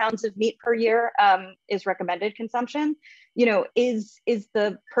 90 pounds of meat per year is recommended consumption. You know, is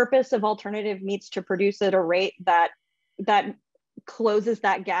the purpose of alternative meats to produce at a rate that closes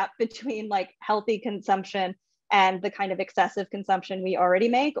that gap between like healthy consumption and the kind of excessive consumption we already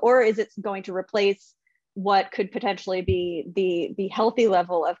make, or is it going to replace what could potentially be the healthy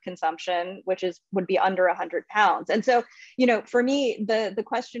level of consumption, which would be under 100 pounds? And so, you know, for me, the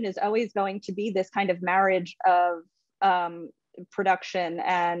question is always going to be this kind of marriage of production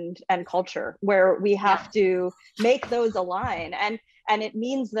and culture, where we have to make those align. And it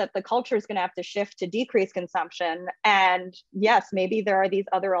means that the culture is going to have to shift to decrease consumption. And yes, maybe there are these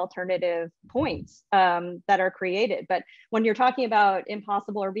other alternative points that are created. But when you're talking about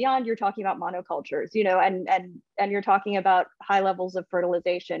impossible or beyond, you're talking about monocultures, you know, and you're talking about high levels of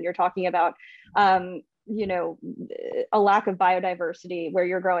fertilization. You're talking about, you know, a lack of biodiversity where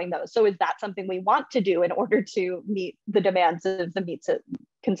you're growing those. So is that something we want to do in order to meet the demands of the meat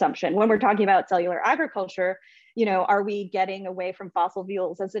consumption? When we're talking about cellular agriculture, you know, are we getting away from fossil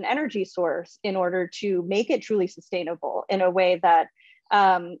fuels as an energy source in order to make it truly sustainable in a way that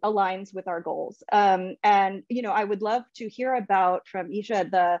aligns with our goals? And, you know, I would love to hear about from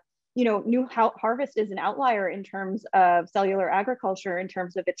Isha you know, New Harvest is an outlier in terms of cellular agriculture, in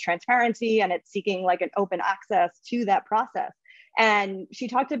terms of its transparency, and it's seeking like an open access to that process. And she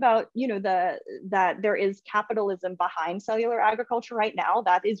talked about, you know, that there is capitalism behind cellular agriculture right now.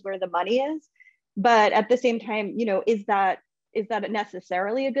 That is where the money is. But at the same time, you know, is that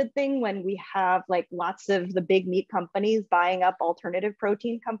necessarily a good thing when we have like lots of the big meat companies buying up alternative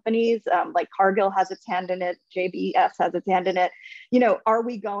protein companies, like Cargill has its hand in it, JBS has its hand in it. You know, are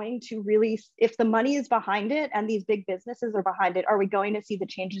we going to really, if the money is behind it and these big businesses are behind it, are we going to see the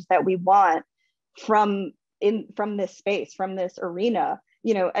changes that we want from this space, from this arena?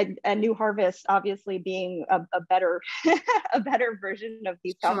 You know, a New Harvest obviously being a better a better version of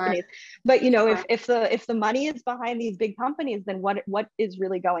these companies. Sure. But you know, if the money is behind these big companies, then what is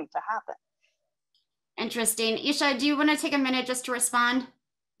really going to happen? Interesting. Isha, do you want to take a minute just to respond?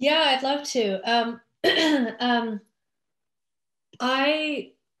 Yeah, I'd love to.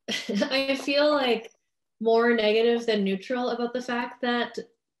 I feel like more negative than neutral about the fact that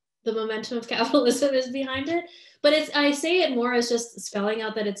the momentum of capitalism is behind it. But I say it more as just spelling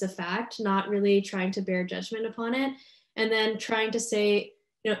out that it's a fact, not really trying to bear judgment upon it. And then trying to say,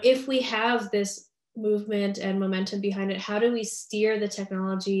 you know, if we have this movement and momentum behind it, how do we steer the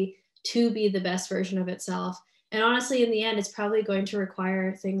technology to be the best version of itself? And honestly, in the end, it's probably going to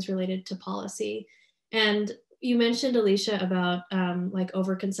require things related to policy. And you mentioned, Alicia, about like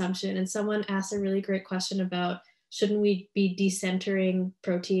overconsumption, and someone asked a really great question about, shouldn't we be decentering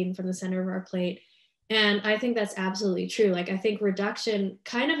protein from the center of our plate? And I think that's absolutely true. Like, I think reduction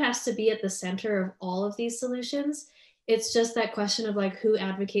kind of has to be at the center of all of these solutions. It's just that question of like, who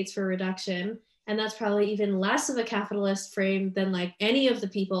advocates for reduction? And that's probably even less of a capitalist frame than like any of the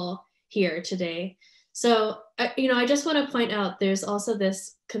people here today. So, you know, I just want to point out there's also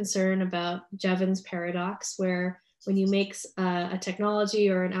this concern about Jevons paradox, where when you make a technology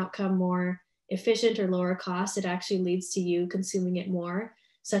or an outcome more efficient or lower cost, it actually leads to you consuming it more.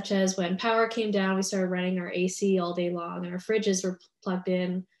 Such as when power came down, we started running our AC all day long and our fridges were plugged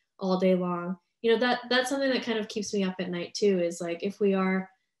in all day long. You know, that's something that kind of keeps me up at night too, is like, if we are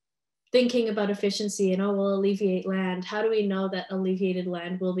thinking about efficiency and, oh, we'll alleviate land, how do we know that alleviated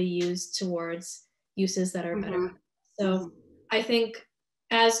land will be used towards uses that are better? So I think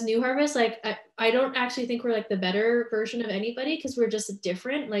as New Harvest, like, I don't actually think we're like the better version of anybody, because we're just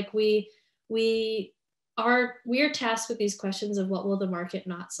different. Like we are tasked with these questions of what will the market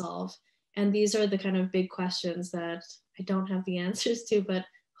not solve? And these are the kind of big questions that I don't have the answers to, but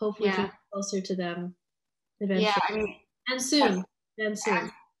hopefully we can get closer to them eventually. Yeah, I mean, and soon.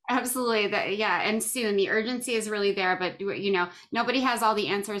 Absolutely. And soon. The urgency is really there, but you know, nobody has all the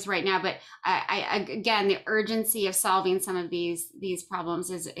answers right now. But again, the urgency of solving some of these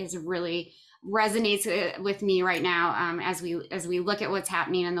problems is really resonates with me right now, as we look at what's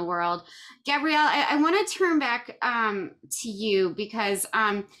happening in the world. Gabrielle, I want to turn back to you, because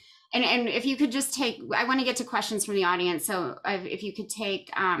and if you could just take, I want to get to questions from the audience, so if you could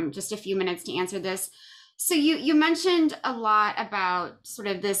take just a few minutes to answer this. So you mentioned a lot about sort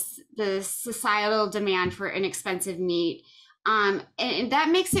of the societal demand for inexpensive meat, and that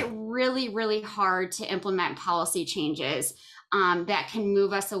makes it really, really hard to implement policy changes that can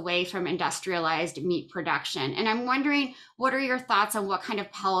move us away from industrialized meat production. And I'm wondering, what are your thoughts on what kind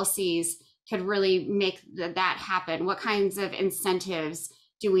of policies could really make that happen? What kinds of incentives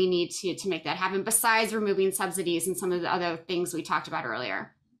do we need to make that happen, besides removing subsidies and some of the other things we talked about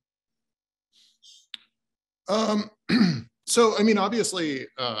earlier? So, I mean, obviously,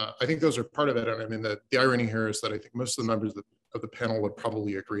 I think those are part of it. And I mean, the irony here is that I think most of the members of the panel would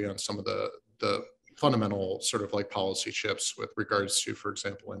probably agree on some of the fundamental sort of like policy shifts with regards to, for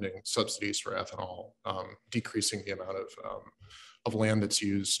example, ending subsidies for ethanol, decreasing the amount of land that's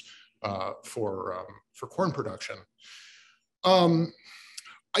used for corn production.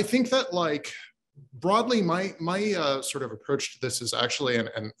 I think that, like, broadly, my sort of approach to this is actually,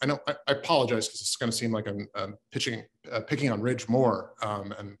 and I know I apologize because it's going to seem like I'm picking on Ridge more,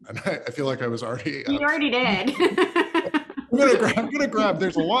 and I feel like I was already. You already did. I'm gonna grab,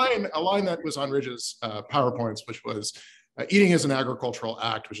 there's a line that was on Ridge's PowerPoints, which was eating is an agricultural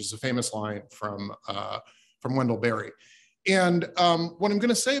act, which is a famous line from Wendell Berry. And what I'm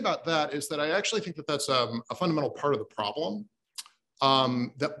gonna say about that is that I actually think that that's a fundamental part of the problem.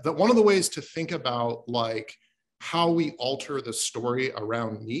 That one of the ways to think about like how we alter the story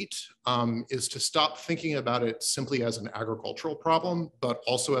around meat is to stop thinking about it simply as an agricultural problem, but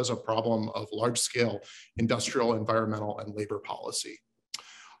also as a problem of large-scale industrial, environmental, and labor policy.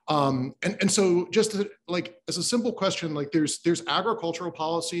 And so just to, like, as a simple question, like there's agricultural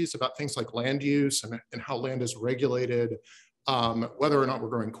policies about things like land use and how land is regulated, whether or not we're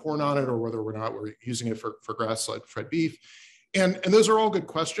growing corn on it or whether or not we're using it for grass-fed beef. And those are all good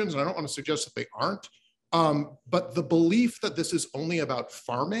questions, and I don't want to suggest that they aren't. But the belief that this is only about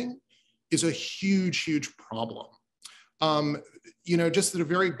farming is a huge, huge problem. You know, just at a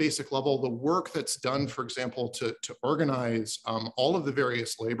very basic level, the work that's done, for example, to organize all of the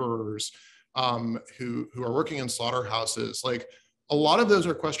various laborers who are working in slaughterhouses, like a lot of those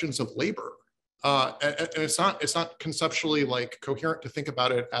are questions of labor. And it's not conceptually like coherent to think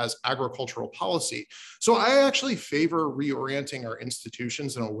about it as agricultural policy. So I actually favor reorienting our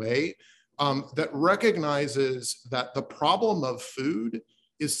institutions in a way that recognizes that the problem of food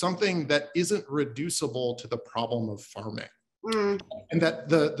is something that isn't reducible to the problem of farming. And that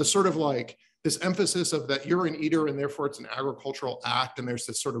the sort of like this emphasis of that you're an eater and therefore it's an agricultural act, and there's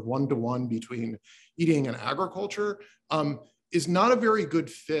this sort of one-to-one between eating and agriculture, is not a very good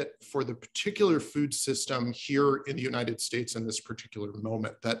fit for the particular food system here in the United States in this particular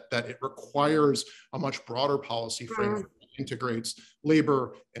moment, that it requires a much broader policy framework that integrates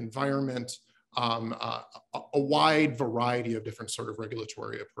labor, environment, a wide variety of different sort of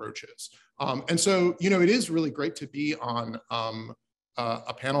regulatory approaches. And so, you know, it is really great to be on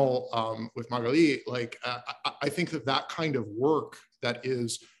a panel with Magali. Like, I think that kind of work that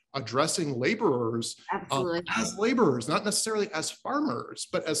is addressing laborers as laborers, not necessarily as farmers,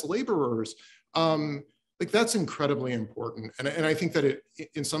 but as laborers, like that's incredibly important. And I think that it,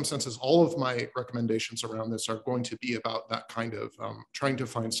 in some senses, all of my recommendations around this are going to be about that kind of trying to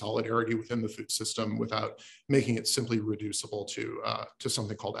find solidarity within the food system without making it simply reducible to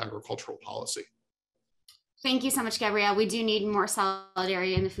something called agricultural policy. Thank you so much, Gabrielle. We do need more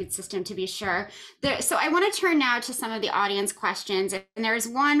solidarity in the food system, to be sure. So I want to turn now to some of the audience questions. And there's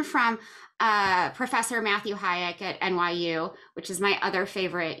one from Professor Matthew Hayek at NYU, which is my other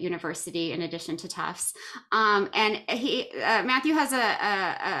favorite university in addition to Tufts. And Matthew has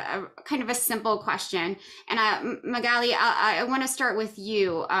a kind of a simple question. And Magali, I want to start with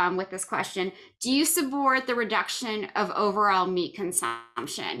you with this question. Do you support the reduction of overall meat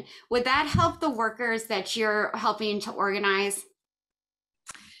consumption? Would that help the workers that you're helping to organize?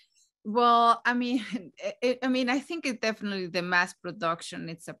 Well, I mean, I think it definitely the mass production,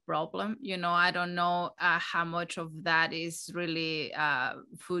 it's a problem. You know, I don't know how much of that is really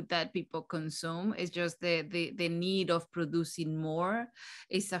food that people consume. It's just the need of producing more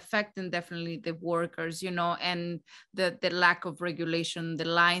is affecting definitely the workers, you know, and the lack of regulation, the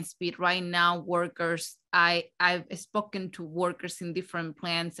line speed. Right now, workers, I've spoken to workers in different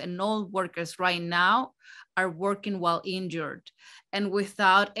plants, and all workers right now are working while injured and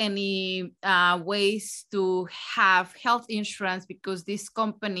without any ways to have health insurance, because these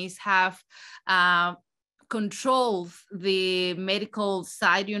companies have control the medical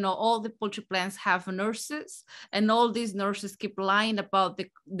side. You know, all the poultry plants have nurses, and all these nurses keep lying about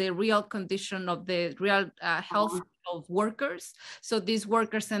the real condition of the real health of workers. So these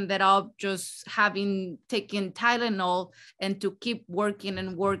workers ended up just taking Tylenol and to keep working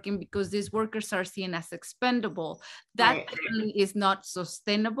and working, because these workers are seen as expendable. That definitely is not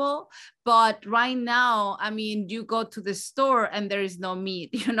sustainable. But right now, I mean, you go to the store and there is no meat,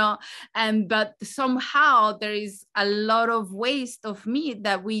 you know, but somehow there is a lot of waste of meat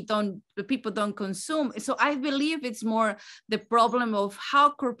that people don't consume. So I believe it's more the problem of how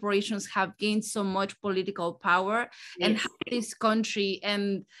corporations have gained so much political power, and how this country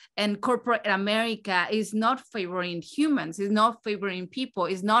and corporate America is not favoring humans, is not favoring people,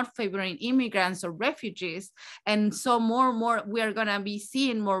 is not favoring immigrants or refugees. And so more and more, we are gonna be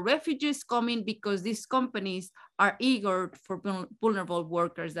seeing more refugees coming because these companies are eager for vulnerable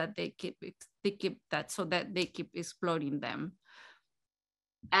workers, that they keep that, so that they keep exploiting them.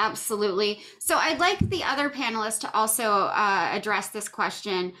 Absolutely. So I'd like the other panelists to also address this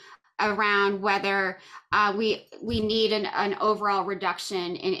question around whether we need an overall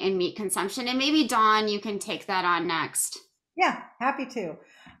reduction in meat consumption. And maybe Dawn, you can take that on next. Yeah, happy to.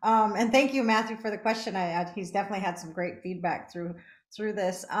 And thank you, Matthew, for the question. He's definitely had some great feedback through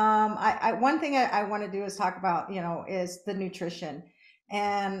this. One thing I want to do is talk about, is the nutrition.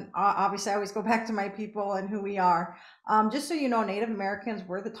 And obviously, I always go back to my people and who we are. Just so you know, Native Americans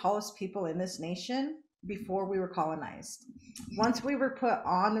were the tallest people in this nation before we were colonized. Once we were put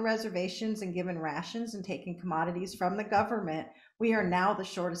on the reservations and given rations and taking commodities from the government, we are now the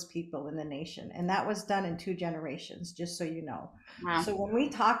shortest people in the nation. And that was done in 2 generations, just so you know. Wow. So when we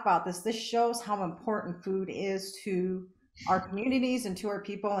talk about this shows how important food is to our communities and to our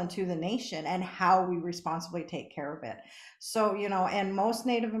people and to the nation, and how we responsibly take care of it. So, and most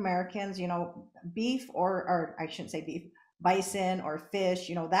Native Americans, beef or I shouldn't say beef, bison or fish,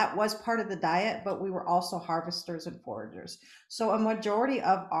 that was part of the diet, but we were also harvesters and foragers. So a majority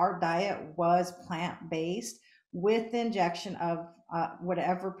of our diet was plant-based with the injection of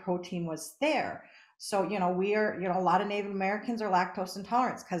whatever protein was there. So, we are, a lot of Native Americans are lactose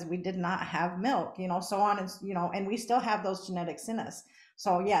intolerant because we did not have milk, so on, and, and we still have those genetics in us.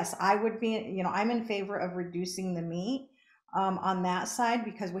 So yes, I would be, I'm in favor of reducing the meat on that side,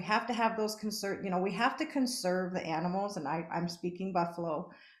 because we have to have those we have to conserve the animals. And I'm speaking buffalo.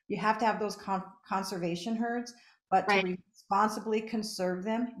 You have to have those conservation herds, but right, to responsibly conserve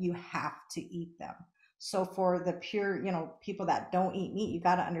them, you have to eat them. So for the pure, people that don't eat meat, you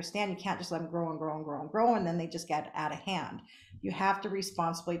got to understand, you can't just let them grow and grow and grow and grow, and then they just get out of hand. You have to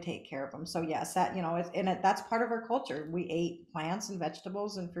responsibly take care of them. So yes, that, that's part of our culture. We ate plants and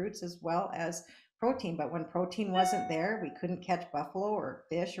vegetables and fruits as well as protein. But when protein wasn't there, we couldn't catch buffalo or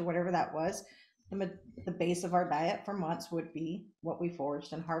fish or whatever that was. The base of our diet for months would be what we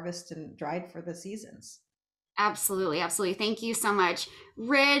foraged and harvested and dried for the seasons. Absolutely. Absolutely. Thank you so much.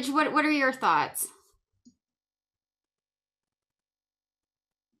 Ridge, what are your thoughts?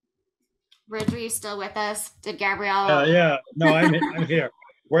 Ridge, are you still with us? Did Gabrielle? Yeah. No, I'm here.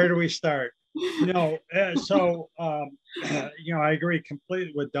 Where do we start? I agree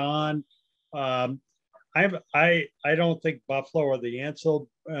completely with Don. I don't think buffalo are the answer,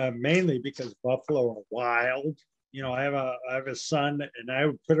 mainly because buffalo are wild. I have a son, and I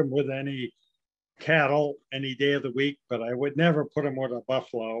would put him with any cattle any day of the week, but I would never put him with a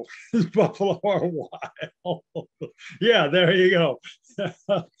buffalo. Buffalo are wild. Yeah, there you go.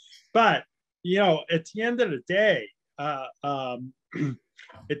 But at the end of the day,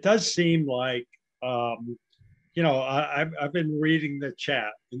 it does seem like, I've been reading the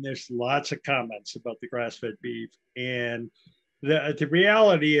chat, and there's lots of comments about the grass-fed beef. And the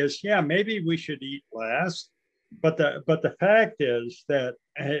reality is, yeah, maybe we should eat less. But the fact is that,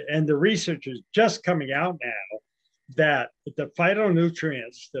 and the research is just coming out now, that the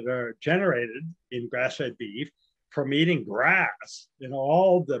phytonutrients that are generated in grass-fed beef from eating grass,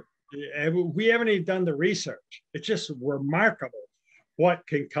 we haven't even done the research. It's just remarkable what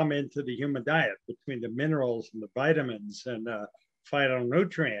can come into the human diet between the minerals and the vitamins and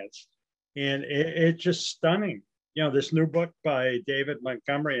phytonutrients. And it's just stunning. This new book by David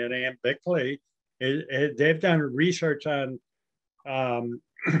Montgomery and Ann Bickley, they've done research on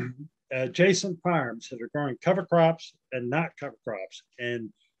adjacent farms that are growing cover crops and not cover crops,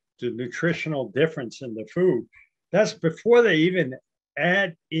 and the nutritional difference in the food. That's before they even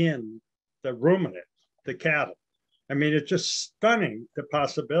add in the ruminant, the cattle. I mean, it's just stunning, the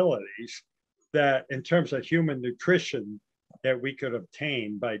possibilities that in terms of human nutrition that we could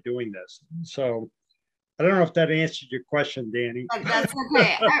obtain by doing this. So I don't know if that answered your question, Danny. That's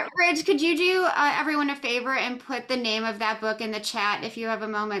okay. Ridge, could you do everyone a favor and put the name of that book in the chat if you have a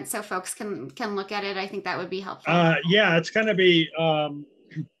moment, so folks can look at it? I think that would be helpful. Yeah, it's going to be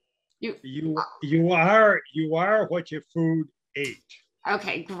you are what your food ate.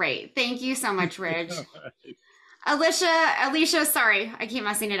 Okay, great. Thank you so much, Ridge. Alicia, sorry, I keep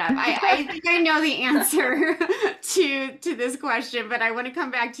messing it up. I think I know the answer to this question, but I want to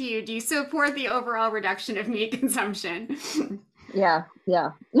come back to you. Do you support the overall reduction of meat consumption? Yeah.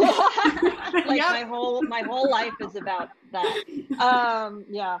 Like yep. my whole life is about that.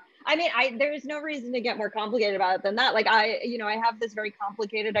 Yeah. I mean, there's no reason to get more complicated about it than that. Like I have this very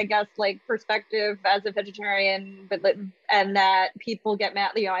complicated, I guess, like perspective as a vegetarian, and that people get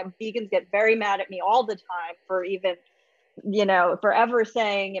mad. Vegans get very mad at me all the time for even, forever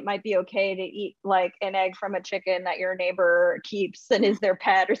saying it might be okay to eat like an egg from a chicken that your neighbor keeps and is their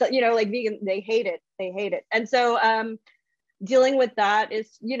pet or something. Like vegan, they hate it. And so, dealing with that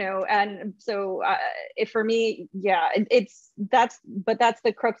is, and so for me, yeah, that's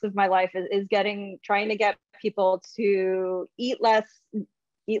the crux of my life is trying to get people to eat less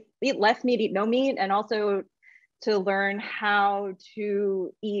meat, eat no meat, and also to learn how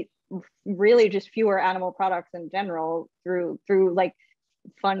to eat really just fewer animal products in general through like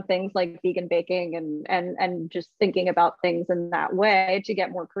fun things like vegan baking and just thinking about things in that way to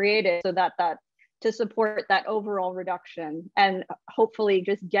get more creative, so that to support that overall reduction and hopefully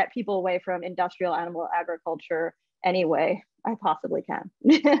just get people away from industrial animal agriculture any way I possibly can.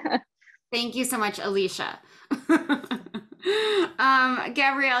 Thank you so much, Alicia.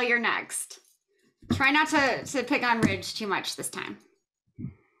 Gabrielle, you're next. Try not to pick on Ridge too much this time.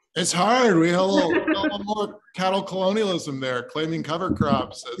 It's hard. We have a little more cattle colonialism there, claiming cover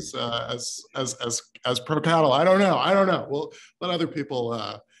crops as pro cattle. I don't know. We'll let other people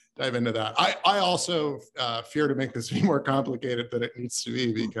dive into that. I also fear to make this any more complicated than it needs to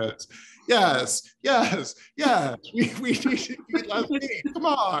be, because yes, we need to eat less meat. Come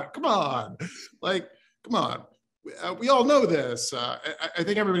on. Like, come on. We all know this. I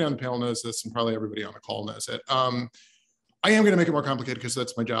think everybody on the panel knows this, and probably everybody on the call knows it. I am going to make it more complicated because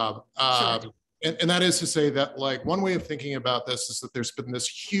that's my job. Sure. And that is to say that, like, one way of thinking about this is that there's been this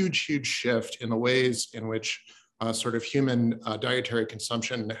huge shift in the ways in which sort of human dietary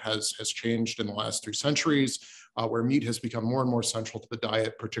consumption has changed in the last 3 centuries, where meat has become more and more central to the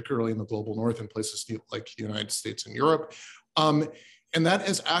diet, particularly in the global north and places like the United States and Europe. And that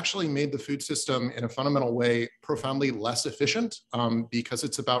has actually made the food system in a fundamental way profoundly less efficient, because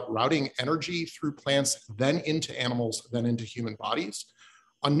it's about routing energy through plants, then into animals, then into human bodies.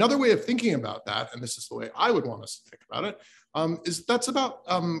 Another way of thinking about that, and this is the way I would want us to think about it, is that's about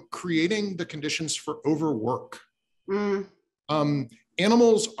creating the conditions for overwork.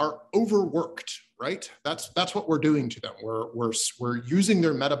 Animals are overworked, right? That's what we're doing to them. We're using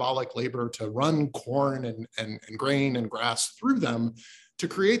their metabolic labor to run corn and grain and grass through them to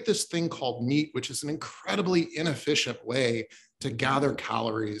create this thing called meat, which is an incredibly inefficient way to gather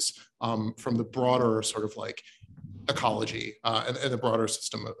calories from the broader sort of like ecology and the broader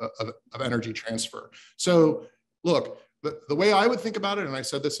system of energy transfer. So look, the way I would think about it, and I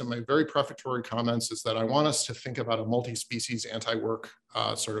said this in my very prefatory comments, is that I want us to think about a multi-species anti-work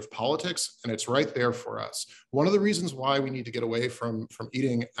sort of politics, and it's right there for us. One of the reasons why we need to get away from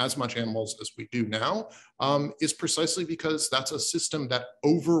eating as much animals as we do now is precisely because that's a system that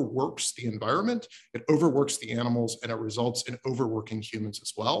overworks the environment, it overworks the animals, and it results in overworking humans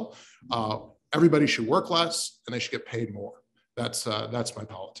as well. Everybody should work less, and they should get paid more. That's my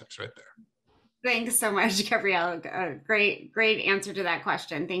politics right there. Thanks so much, Gabrielle. Great answer to that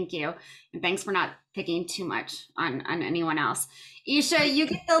question. Thank you. And thanks for not picking too much on anyone else. Isha, you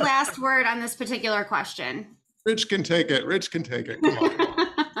get the last word on this particular question. Rich can take it. Come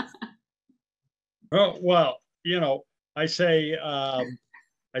on. Oh, well, I say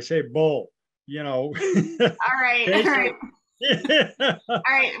bull, All right. All right. All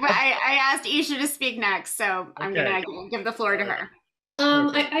right. Well, I asked Isha to speak next, so I'm going to give the floor to her.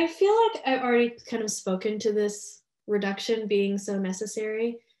 I feel like I've already kind of spoken to this reduction being so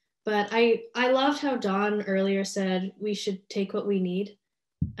necessary, but I loved how Dawn earlier said we should take what we need.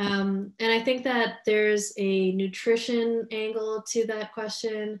 And I think that there's a nutrition angle to that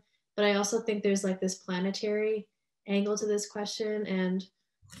question, but I also think there's like this planetary angle to this question. And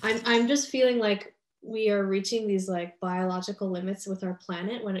I'm just feeling like we are reaching these like biological limits with our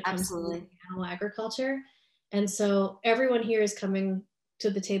planet when it comes to animal agriculture. And so everyone here is coming to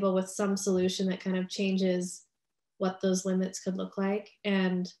the table with some solution that kind of changes what those limits could look like.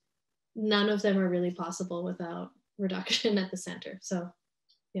 And none of them are really possible without reduction at the center. So,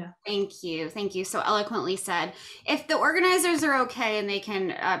 yeah. Thank you. So eloquently said. If the organizers are okay and they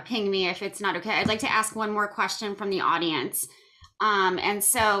can ping me if it's not okay, I'd like to ask one more question from the audience. And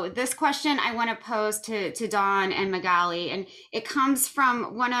so this question I want to pose to Dawn and Magali, and it comes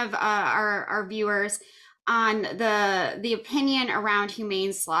from one of our viewers on the opinion around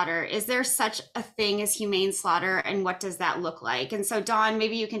humane slaughter. Is there such a thing as humane slaughter, and what does that look like? And so Dawn,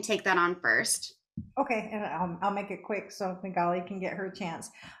 maybe you can take that on first. Okay, and I'll make it quick so Magali can get her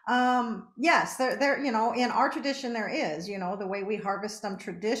chance. Yes, there, in our tradition there is, the way we harvest them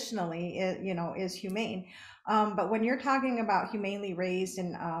traditionally, is humane. But when you're talking about humanely raised,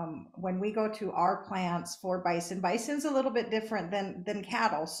 and when we go to our plants for bison's a little bit different than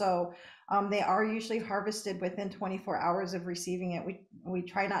cattle. So they are usually harvested within 24 hours of receiving it. We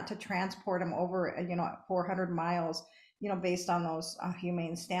try not to transport them over, 400 miles, based on those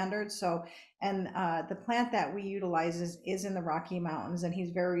humane standards. So, and the plant that we utilize is in the Rocky Mountains, and he's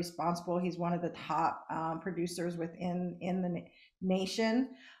very responsible. He's one of the top producers within the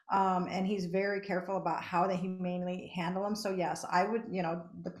nation. And he's very careful about how they humanely handle them. So yes, I would,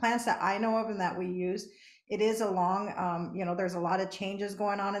 the plants that I know of and that we use it is a long, you know, there's a lot of changes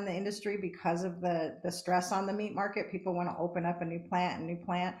going on in the industry because of the stress on the meat market. People want to open up a new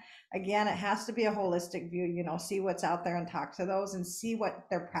plant. Again, it has to be a holistic view, you know, see what's out there and talk to those and see what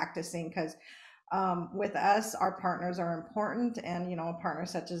they're practicing. Because with us, our partners are important, and, you know, a partner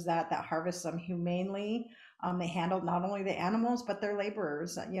such as that harvests them humanely. They handle not only the animals, but their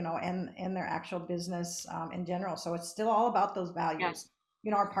laborers, you know, and their actual business in general. So it's still all about those values. Yes. You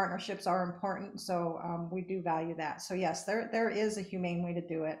know, our partnerships are important, so we do value that. So yes, there is a humane way to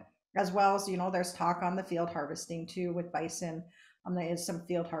do it, as well as, you know, there's talk on the field harvesting too with bison. There is some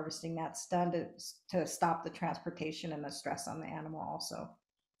field harvesting that's done to stop the transportation and the stress on the animal also.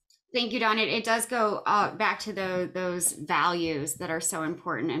 Thank you, Dawn. It does go back to those values that are so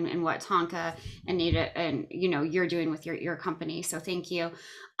important, and what Tonka and Nita and, you know, you're doing with your company. So thank you.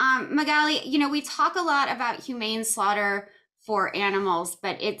 Magali, you know, we talk a lot about humane slaughter for animals,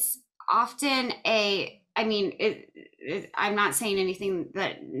 but it's often I'm not saying anything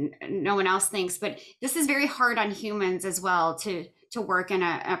that no one else thinks, but this is very hard on humans as well to work in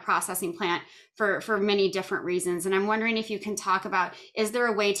a processing plant for many different reasons. And I'm wondering if you can talk about, is there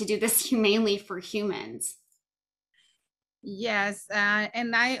a way to do this humanely for humans? Yes,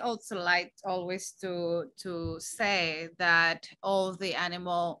 and I also like always to say that all the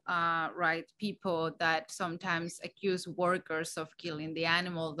animal rights people that sometimes accuse workers of killing the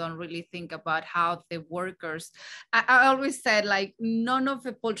animal don't really think about how the workers. I always said, like, none of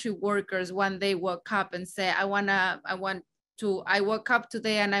the poultry workers one day woke up and say, I woke up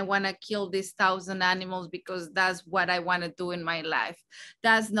today and I want to kill these 1,000 animals because that's what I want to do in my life.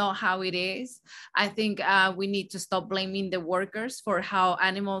 That's not how it is. I think we need to stop blaming the workers for how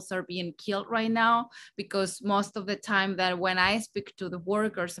animals are being killed right now, because most of the time that when I speak to the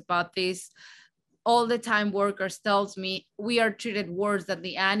workers about this, all the time workers tells me we are treated worse than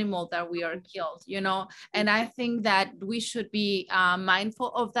the animal that we are killed, you know? And I think that we should be mindful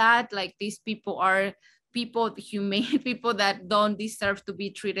of that. Like, these people are humane people that don't deserve to be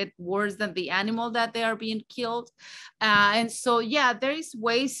treated worse than the animal that they are being killed. And so, yeah, there is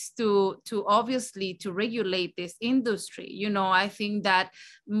ways to obviously to regulate this industry. You know, I think that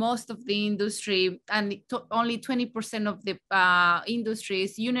most of the industry, and only 20% of the industry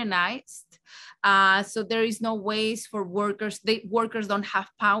is unionized. So there is no ways for workers. Workers don't have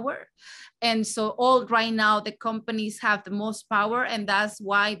power. And so all right now, the companies have the most power, and that's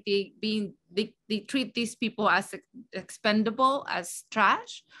why they treat these people as expendable, as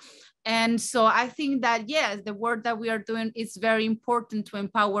trash. And so I think that, yes, the work that we are doing is very important to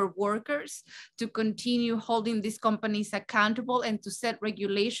empower workers to continue holding these companies accountable and to set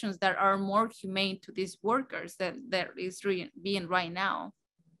regulations that are more humane to these workers than there is being right now.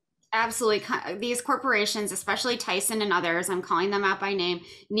 Absolutely. These corporations, especially Tyson and others, I'm calling them out by name,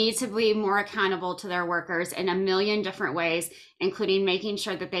 need to be more accountable to their workers in a million different ways, including making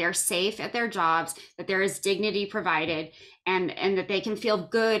sure that they are safe at their jobs, that there is dignity provided, and that they can feel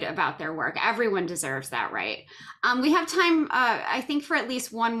good about their work. Everyone deserves that, right? We have time, I think, for at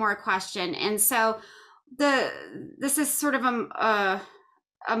least one more question. And so this is sort of a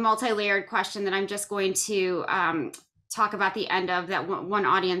multi-layered question that I'm just going to talk about the end of, that one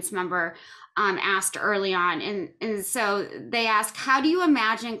audience member asked early on. And so they ask, how do you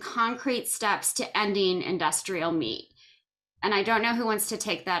imagine concrete steps to ending industrial meat? And I don't know who wants to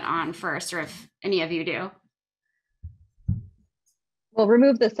take that on first, or if any of you do. Well,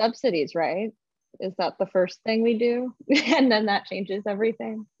 remove the subsidies, right? Is that the first thing we do? And then that changes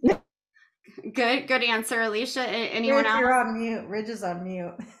everything. Good answer, Alicia. Anyone else? You're on mute. Ridge is on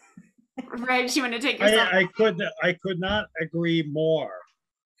mute. Right, you want to take yourself? I could not agree more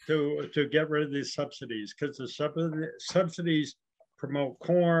to get rid of these subsidies, because the subsidies promote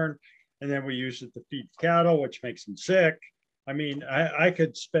corn, and then we use it to feed cattle, which makes them sick. I mean, I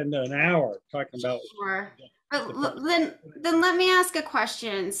could spend an hour talking about. Sure. But then let me ask a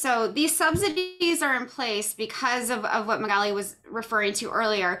question. So these subsidies are in place because of what Magali was referring to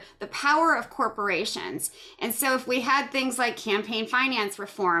earlier, the power of corporations. And so if we had things like campaign finance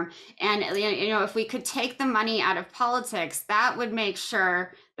reform, and, you know, if we could take the money out of politics, that would make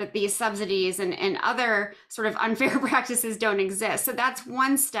sure that these subsidies and other sort of unfair practices don't exist. So that's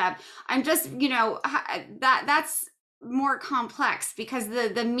one step. I'm just, you know, that's more complex, because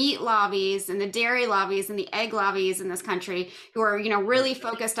the meat lobbies and the dairy lobbies and the egg lobbies in this country, who are, you know, really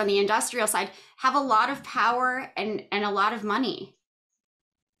focused on the industrial side, have a lot of power and a lot of money.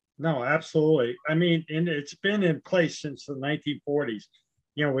 No, absolutely. I mean, and it's been in place since the 1940s.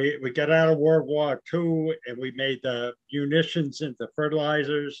 You know, we got out of World War II, and we made the munitions into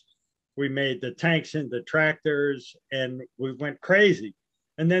fertilizers. We made the tanks into tractors, and we went crazy.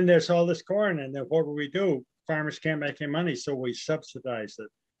 And then there's all this corn, and then what do? Farmers can't make any money, so we subsidize it.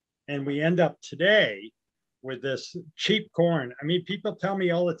 And we end up today with this cheap corn. I mean, people tell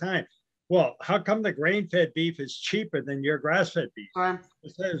me all the time, well, how come the grain-fed beef is cheaper than your grass-fed beef?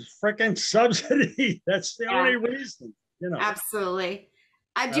 It's a freaking subsidy. That's the only reason, you know. Absolutely.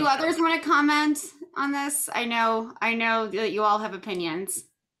 Do others want to comment on this? I know that you all have opinions.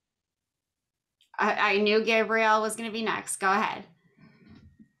 I knew Gabrielle was going to be next. Go ahead.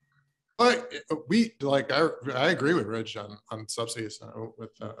 I agree with Rich on subsidies, with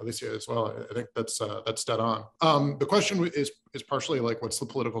Alicia as well. I think that's dead on. The question is partially like, what's the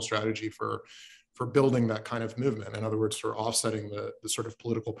political strategy for building that kind of movement? In other words, for offsetting the sort of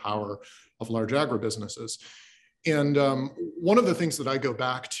political power of large agribusinesses. And one of the things that I go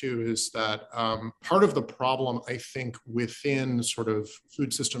back to is that part of the problem, I think, within sort of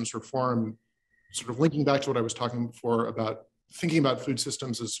food systems reform, sort of linking back to what I was talking before about thinking about food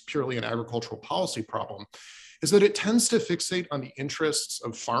systems as purely an agricultural policy problem, is that it tends to fixate on the interests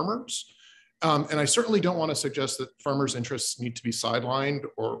of farmers. And I certainly don't want to suggest that farmers' interests need to be sidelined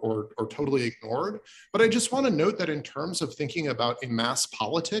or totally ignored. But I just want to note that in terms of thinking about a mass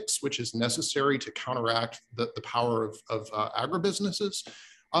politics, which is necessary to counteract the power of agribusinesses,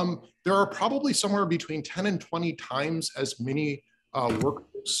 there are probably somewhere between 10 and 20 times as many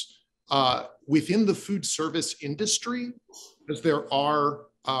workers within the food service industry as there are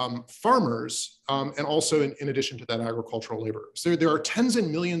farmers, and also in addition to that, agricultural laborers. There are tens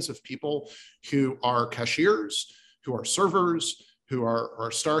and millions of people who are cashiers, who are servers, who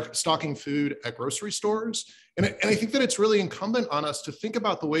are stocking food at grocery stores. And I think that it's really incumbent on us to think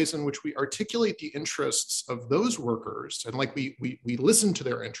about the ways in which we articulate the interests of those workers, and like we listen to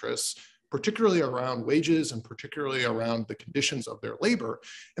their interests, particularly around wages and particularly around the conditions of their labor,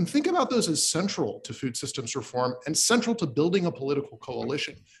 and think about those as central to food systems reform and central to building a political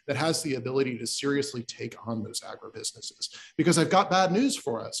coalition that has the ability to seriously take on those agribusinesses. Because I've got bad news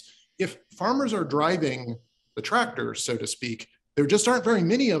for us. If farmers are driving the tractors, so to speak, there just aren't very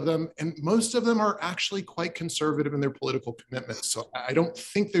many of them, and most of them are actually quite conservative in their political commitments. So I don't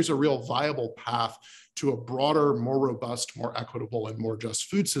think there's a real viable path to a broader, more robust, more equitable, and more just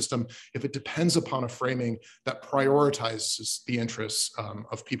food system if it depends upon a framing that prioritizes the interests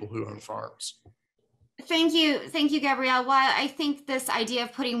of people who own farms. Thank you, Gabrielle. While I think this idea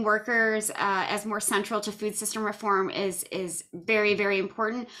of putting workers as more central to food system reform is very, very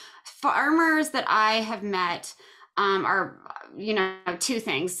important, farmers that I have met are, two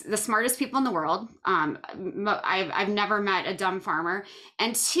things: the smartest people in the world. I've never met a dumb farmer,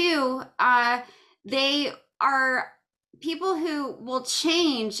 and two, they are people who will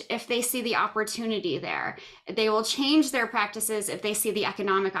change if they see the opportunity there. They will change their practices if they see the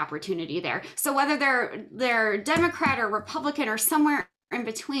economic opportunity there. So whether they're Democrat or Republican or somewhere in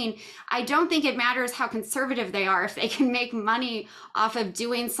between, I don't think it matters how conservative they are if they can make money off of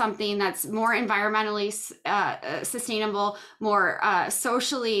doing something that's more environmentally sustainable, more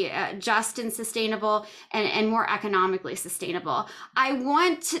socially just and sustainable, and more economically sustainable. I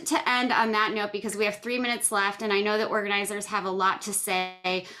want to end on that note because we have 3 minutes left, and I know that organizers have a lot to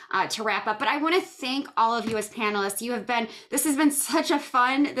say to wrap up, but I want to thank all of you as panelists. This has been such a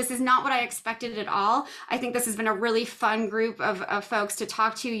fun, this is not what I expected at all. I think this has been a really fun group of folks to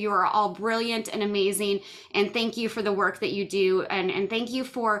talk to. You are all brilliant and amazing, and thank you for the work that you do, and thank you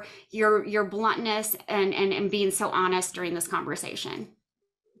for your bluntness and being so honest during this conversation.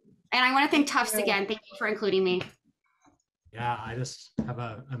 And I want to thank Tufts again. Thank you for including me. Yeah, I just have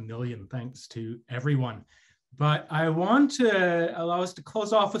a million thanks to everyone. But I want to allow us to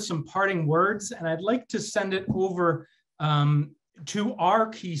close off with some parting words, and I'd like to send it over to our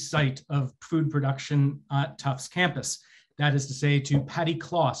key site of food production at Tufts campus. That is to say, to Patty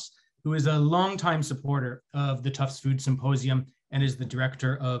Kloss, who is a longtime supporter of the Tufts Food Symposium and is the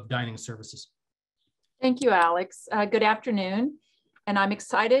Director of Dining Services. Thank you, Alex. Good afternoon. And I'm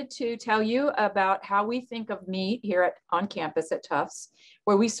excited to tell you about how we think of meat here on campus at Tufts,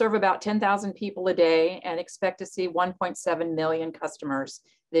 where we serve about 10,000 people a day and expect to see 1.7 million customers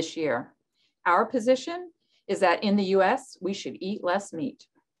this year. Our position is that in the US, we should eat less meat.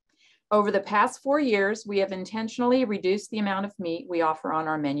 Over the past 4 years, we have intentionally reduced the amount of meat we offer on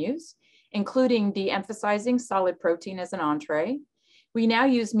our menus, including de-emphasizing solid protein as an entree. We now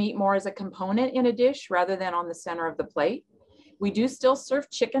use meat more as a component in a dish rather than on the center of the plate. We do still serve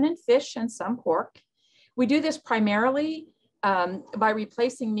chicken and fish and some pork. We do this primarily by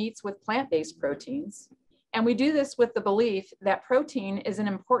replacing meats with plant-based proteins. And we do this with the belief that protein is an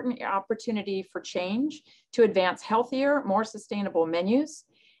important opportunity for change to advance healthier, more sustainable menus,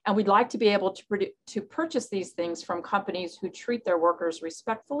 And we'd like to be able to purchase these things from companies who treat their workers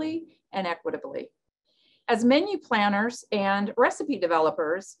respectfully and equitably. As menu planners and recipe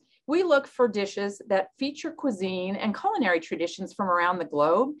developers, we look for dishes that feature cuisine and culinary traditions from around the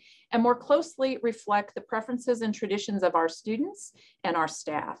globe and more closely reflect the preferences and traditions of our students and our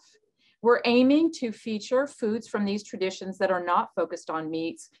staff. We're aiming to feature foods from these traditions that are not focused on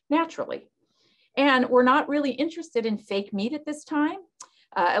meats naturally. And we're not really interested in fake meat at this time,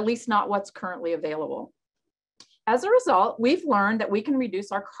 at least not what's currently available. As a result, we've learned that we can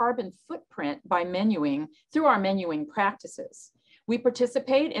reduce our carbon footprint by menuing through our menuing practices. We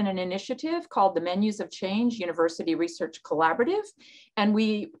participate in an initiative called the Menus of Change University Research Collaborative, and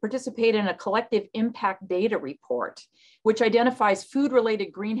we participate in a collective impact data report, which identifies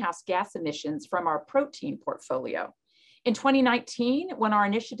food-related greenhouse gas emissions from our protein portfolio. In 2019, when our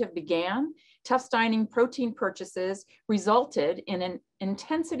initiative began, Tufts Dining protein purchases resulted in an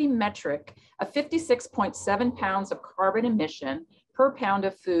intensity metric of 56.7 pounds of carbon emission per pound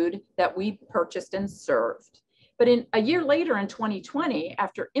of food that we purchased and served. But a year later in 2020,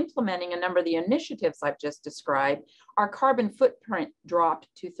 after implementing a number of the initiatives I've just described, our carbon footprint dropped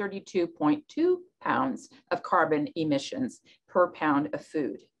to 32.2 pounds of carbon emissions per pound of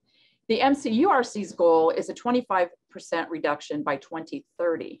food. The MCURC's goal is a 25% reduction by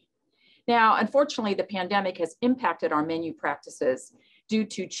 2030. Now, unfortunately, the pandemic has impacted our menu practices due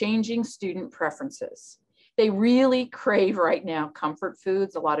to changing student preferences. They really crave right now comfort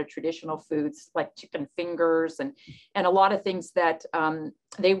foods, a lot of traditional foods like chicken fingers and a lot of things that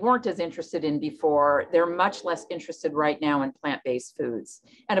they weren't as interested in before. They're much less interested right now in plant-based foods.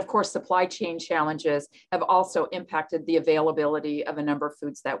 And of course, supply chain challenges have also impacted the availability of a number of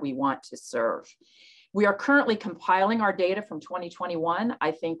foods that we want to serve. We are currently compiling our data from 2021.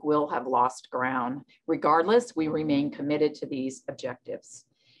 I think we'll have lost ground. Regardless, we remain committed to these objectives.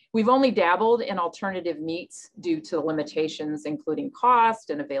 We've only dabbled in alternative meats due to the limitations, including cost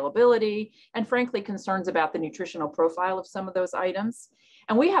and availability, and frankly, concerns about the nutritional profile of some of those items.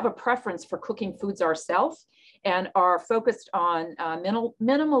 And we have a preference for cooking foods ourselves and are focused on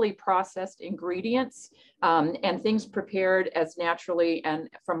minimally processed ingredients and things prepared as naturally and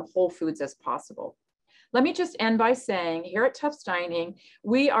from whole foods as possible. Let me just end by saying here at Tufts Dining,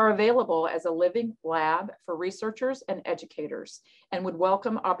 we are available as a living lab for researchers and educators and would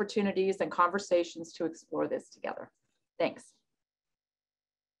welcome opportunities and conversations to explore this together. Thanks.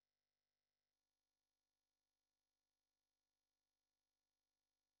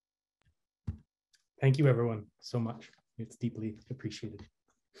 Thank you, everyone, so much. It's deeply appreciated.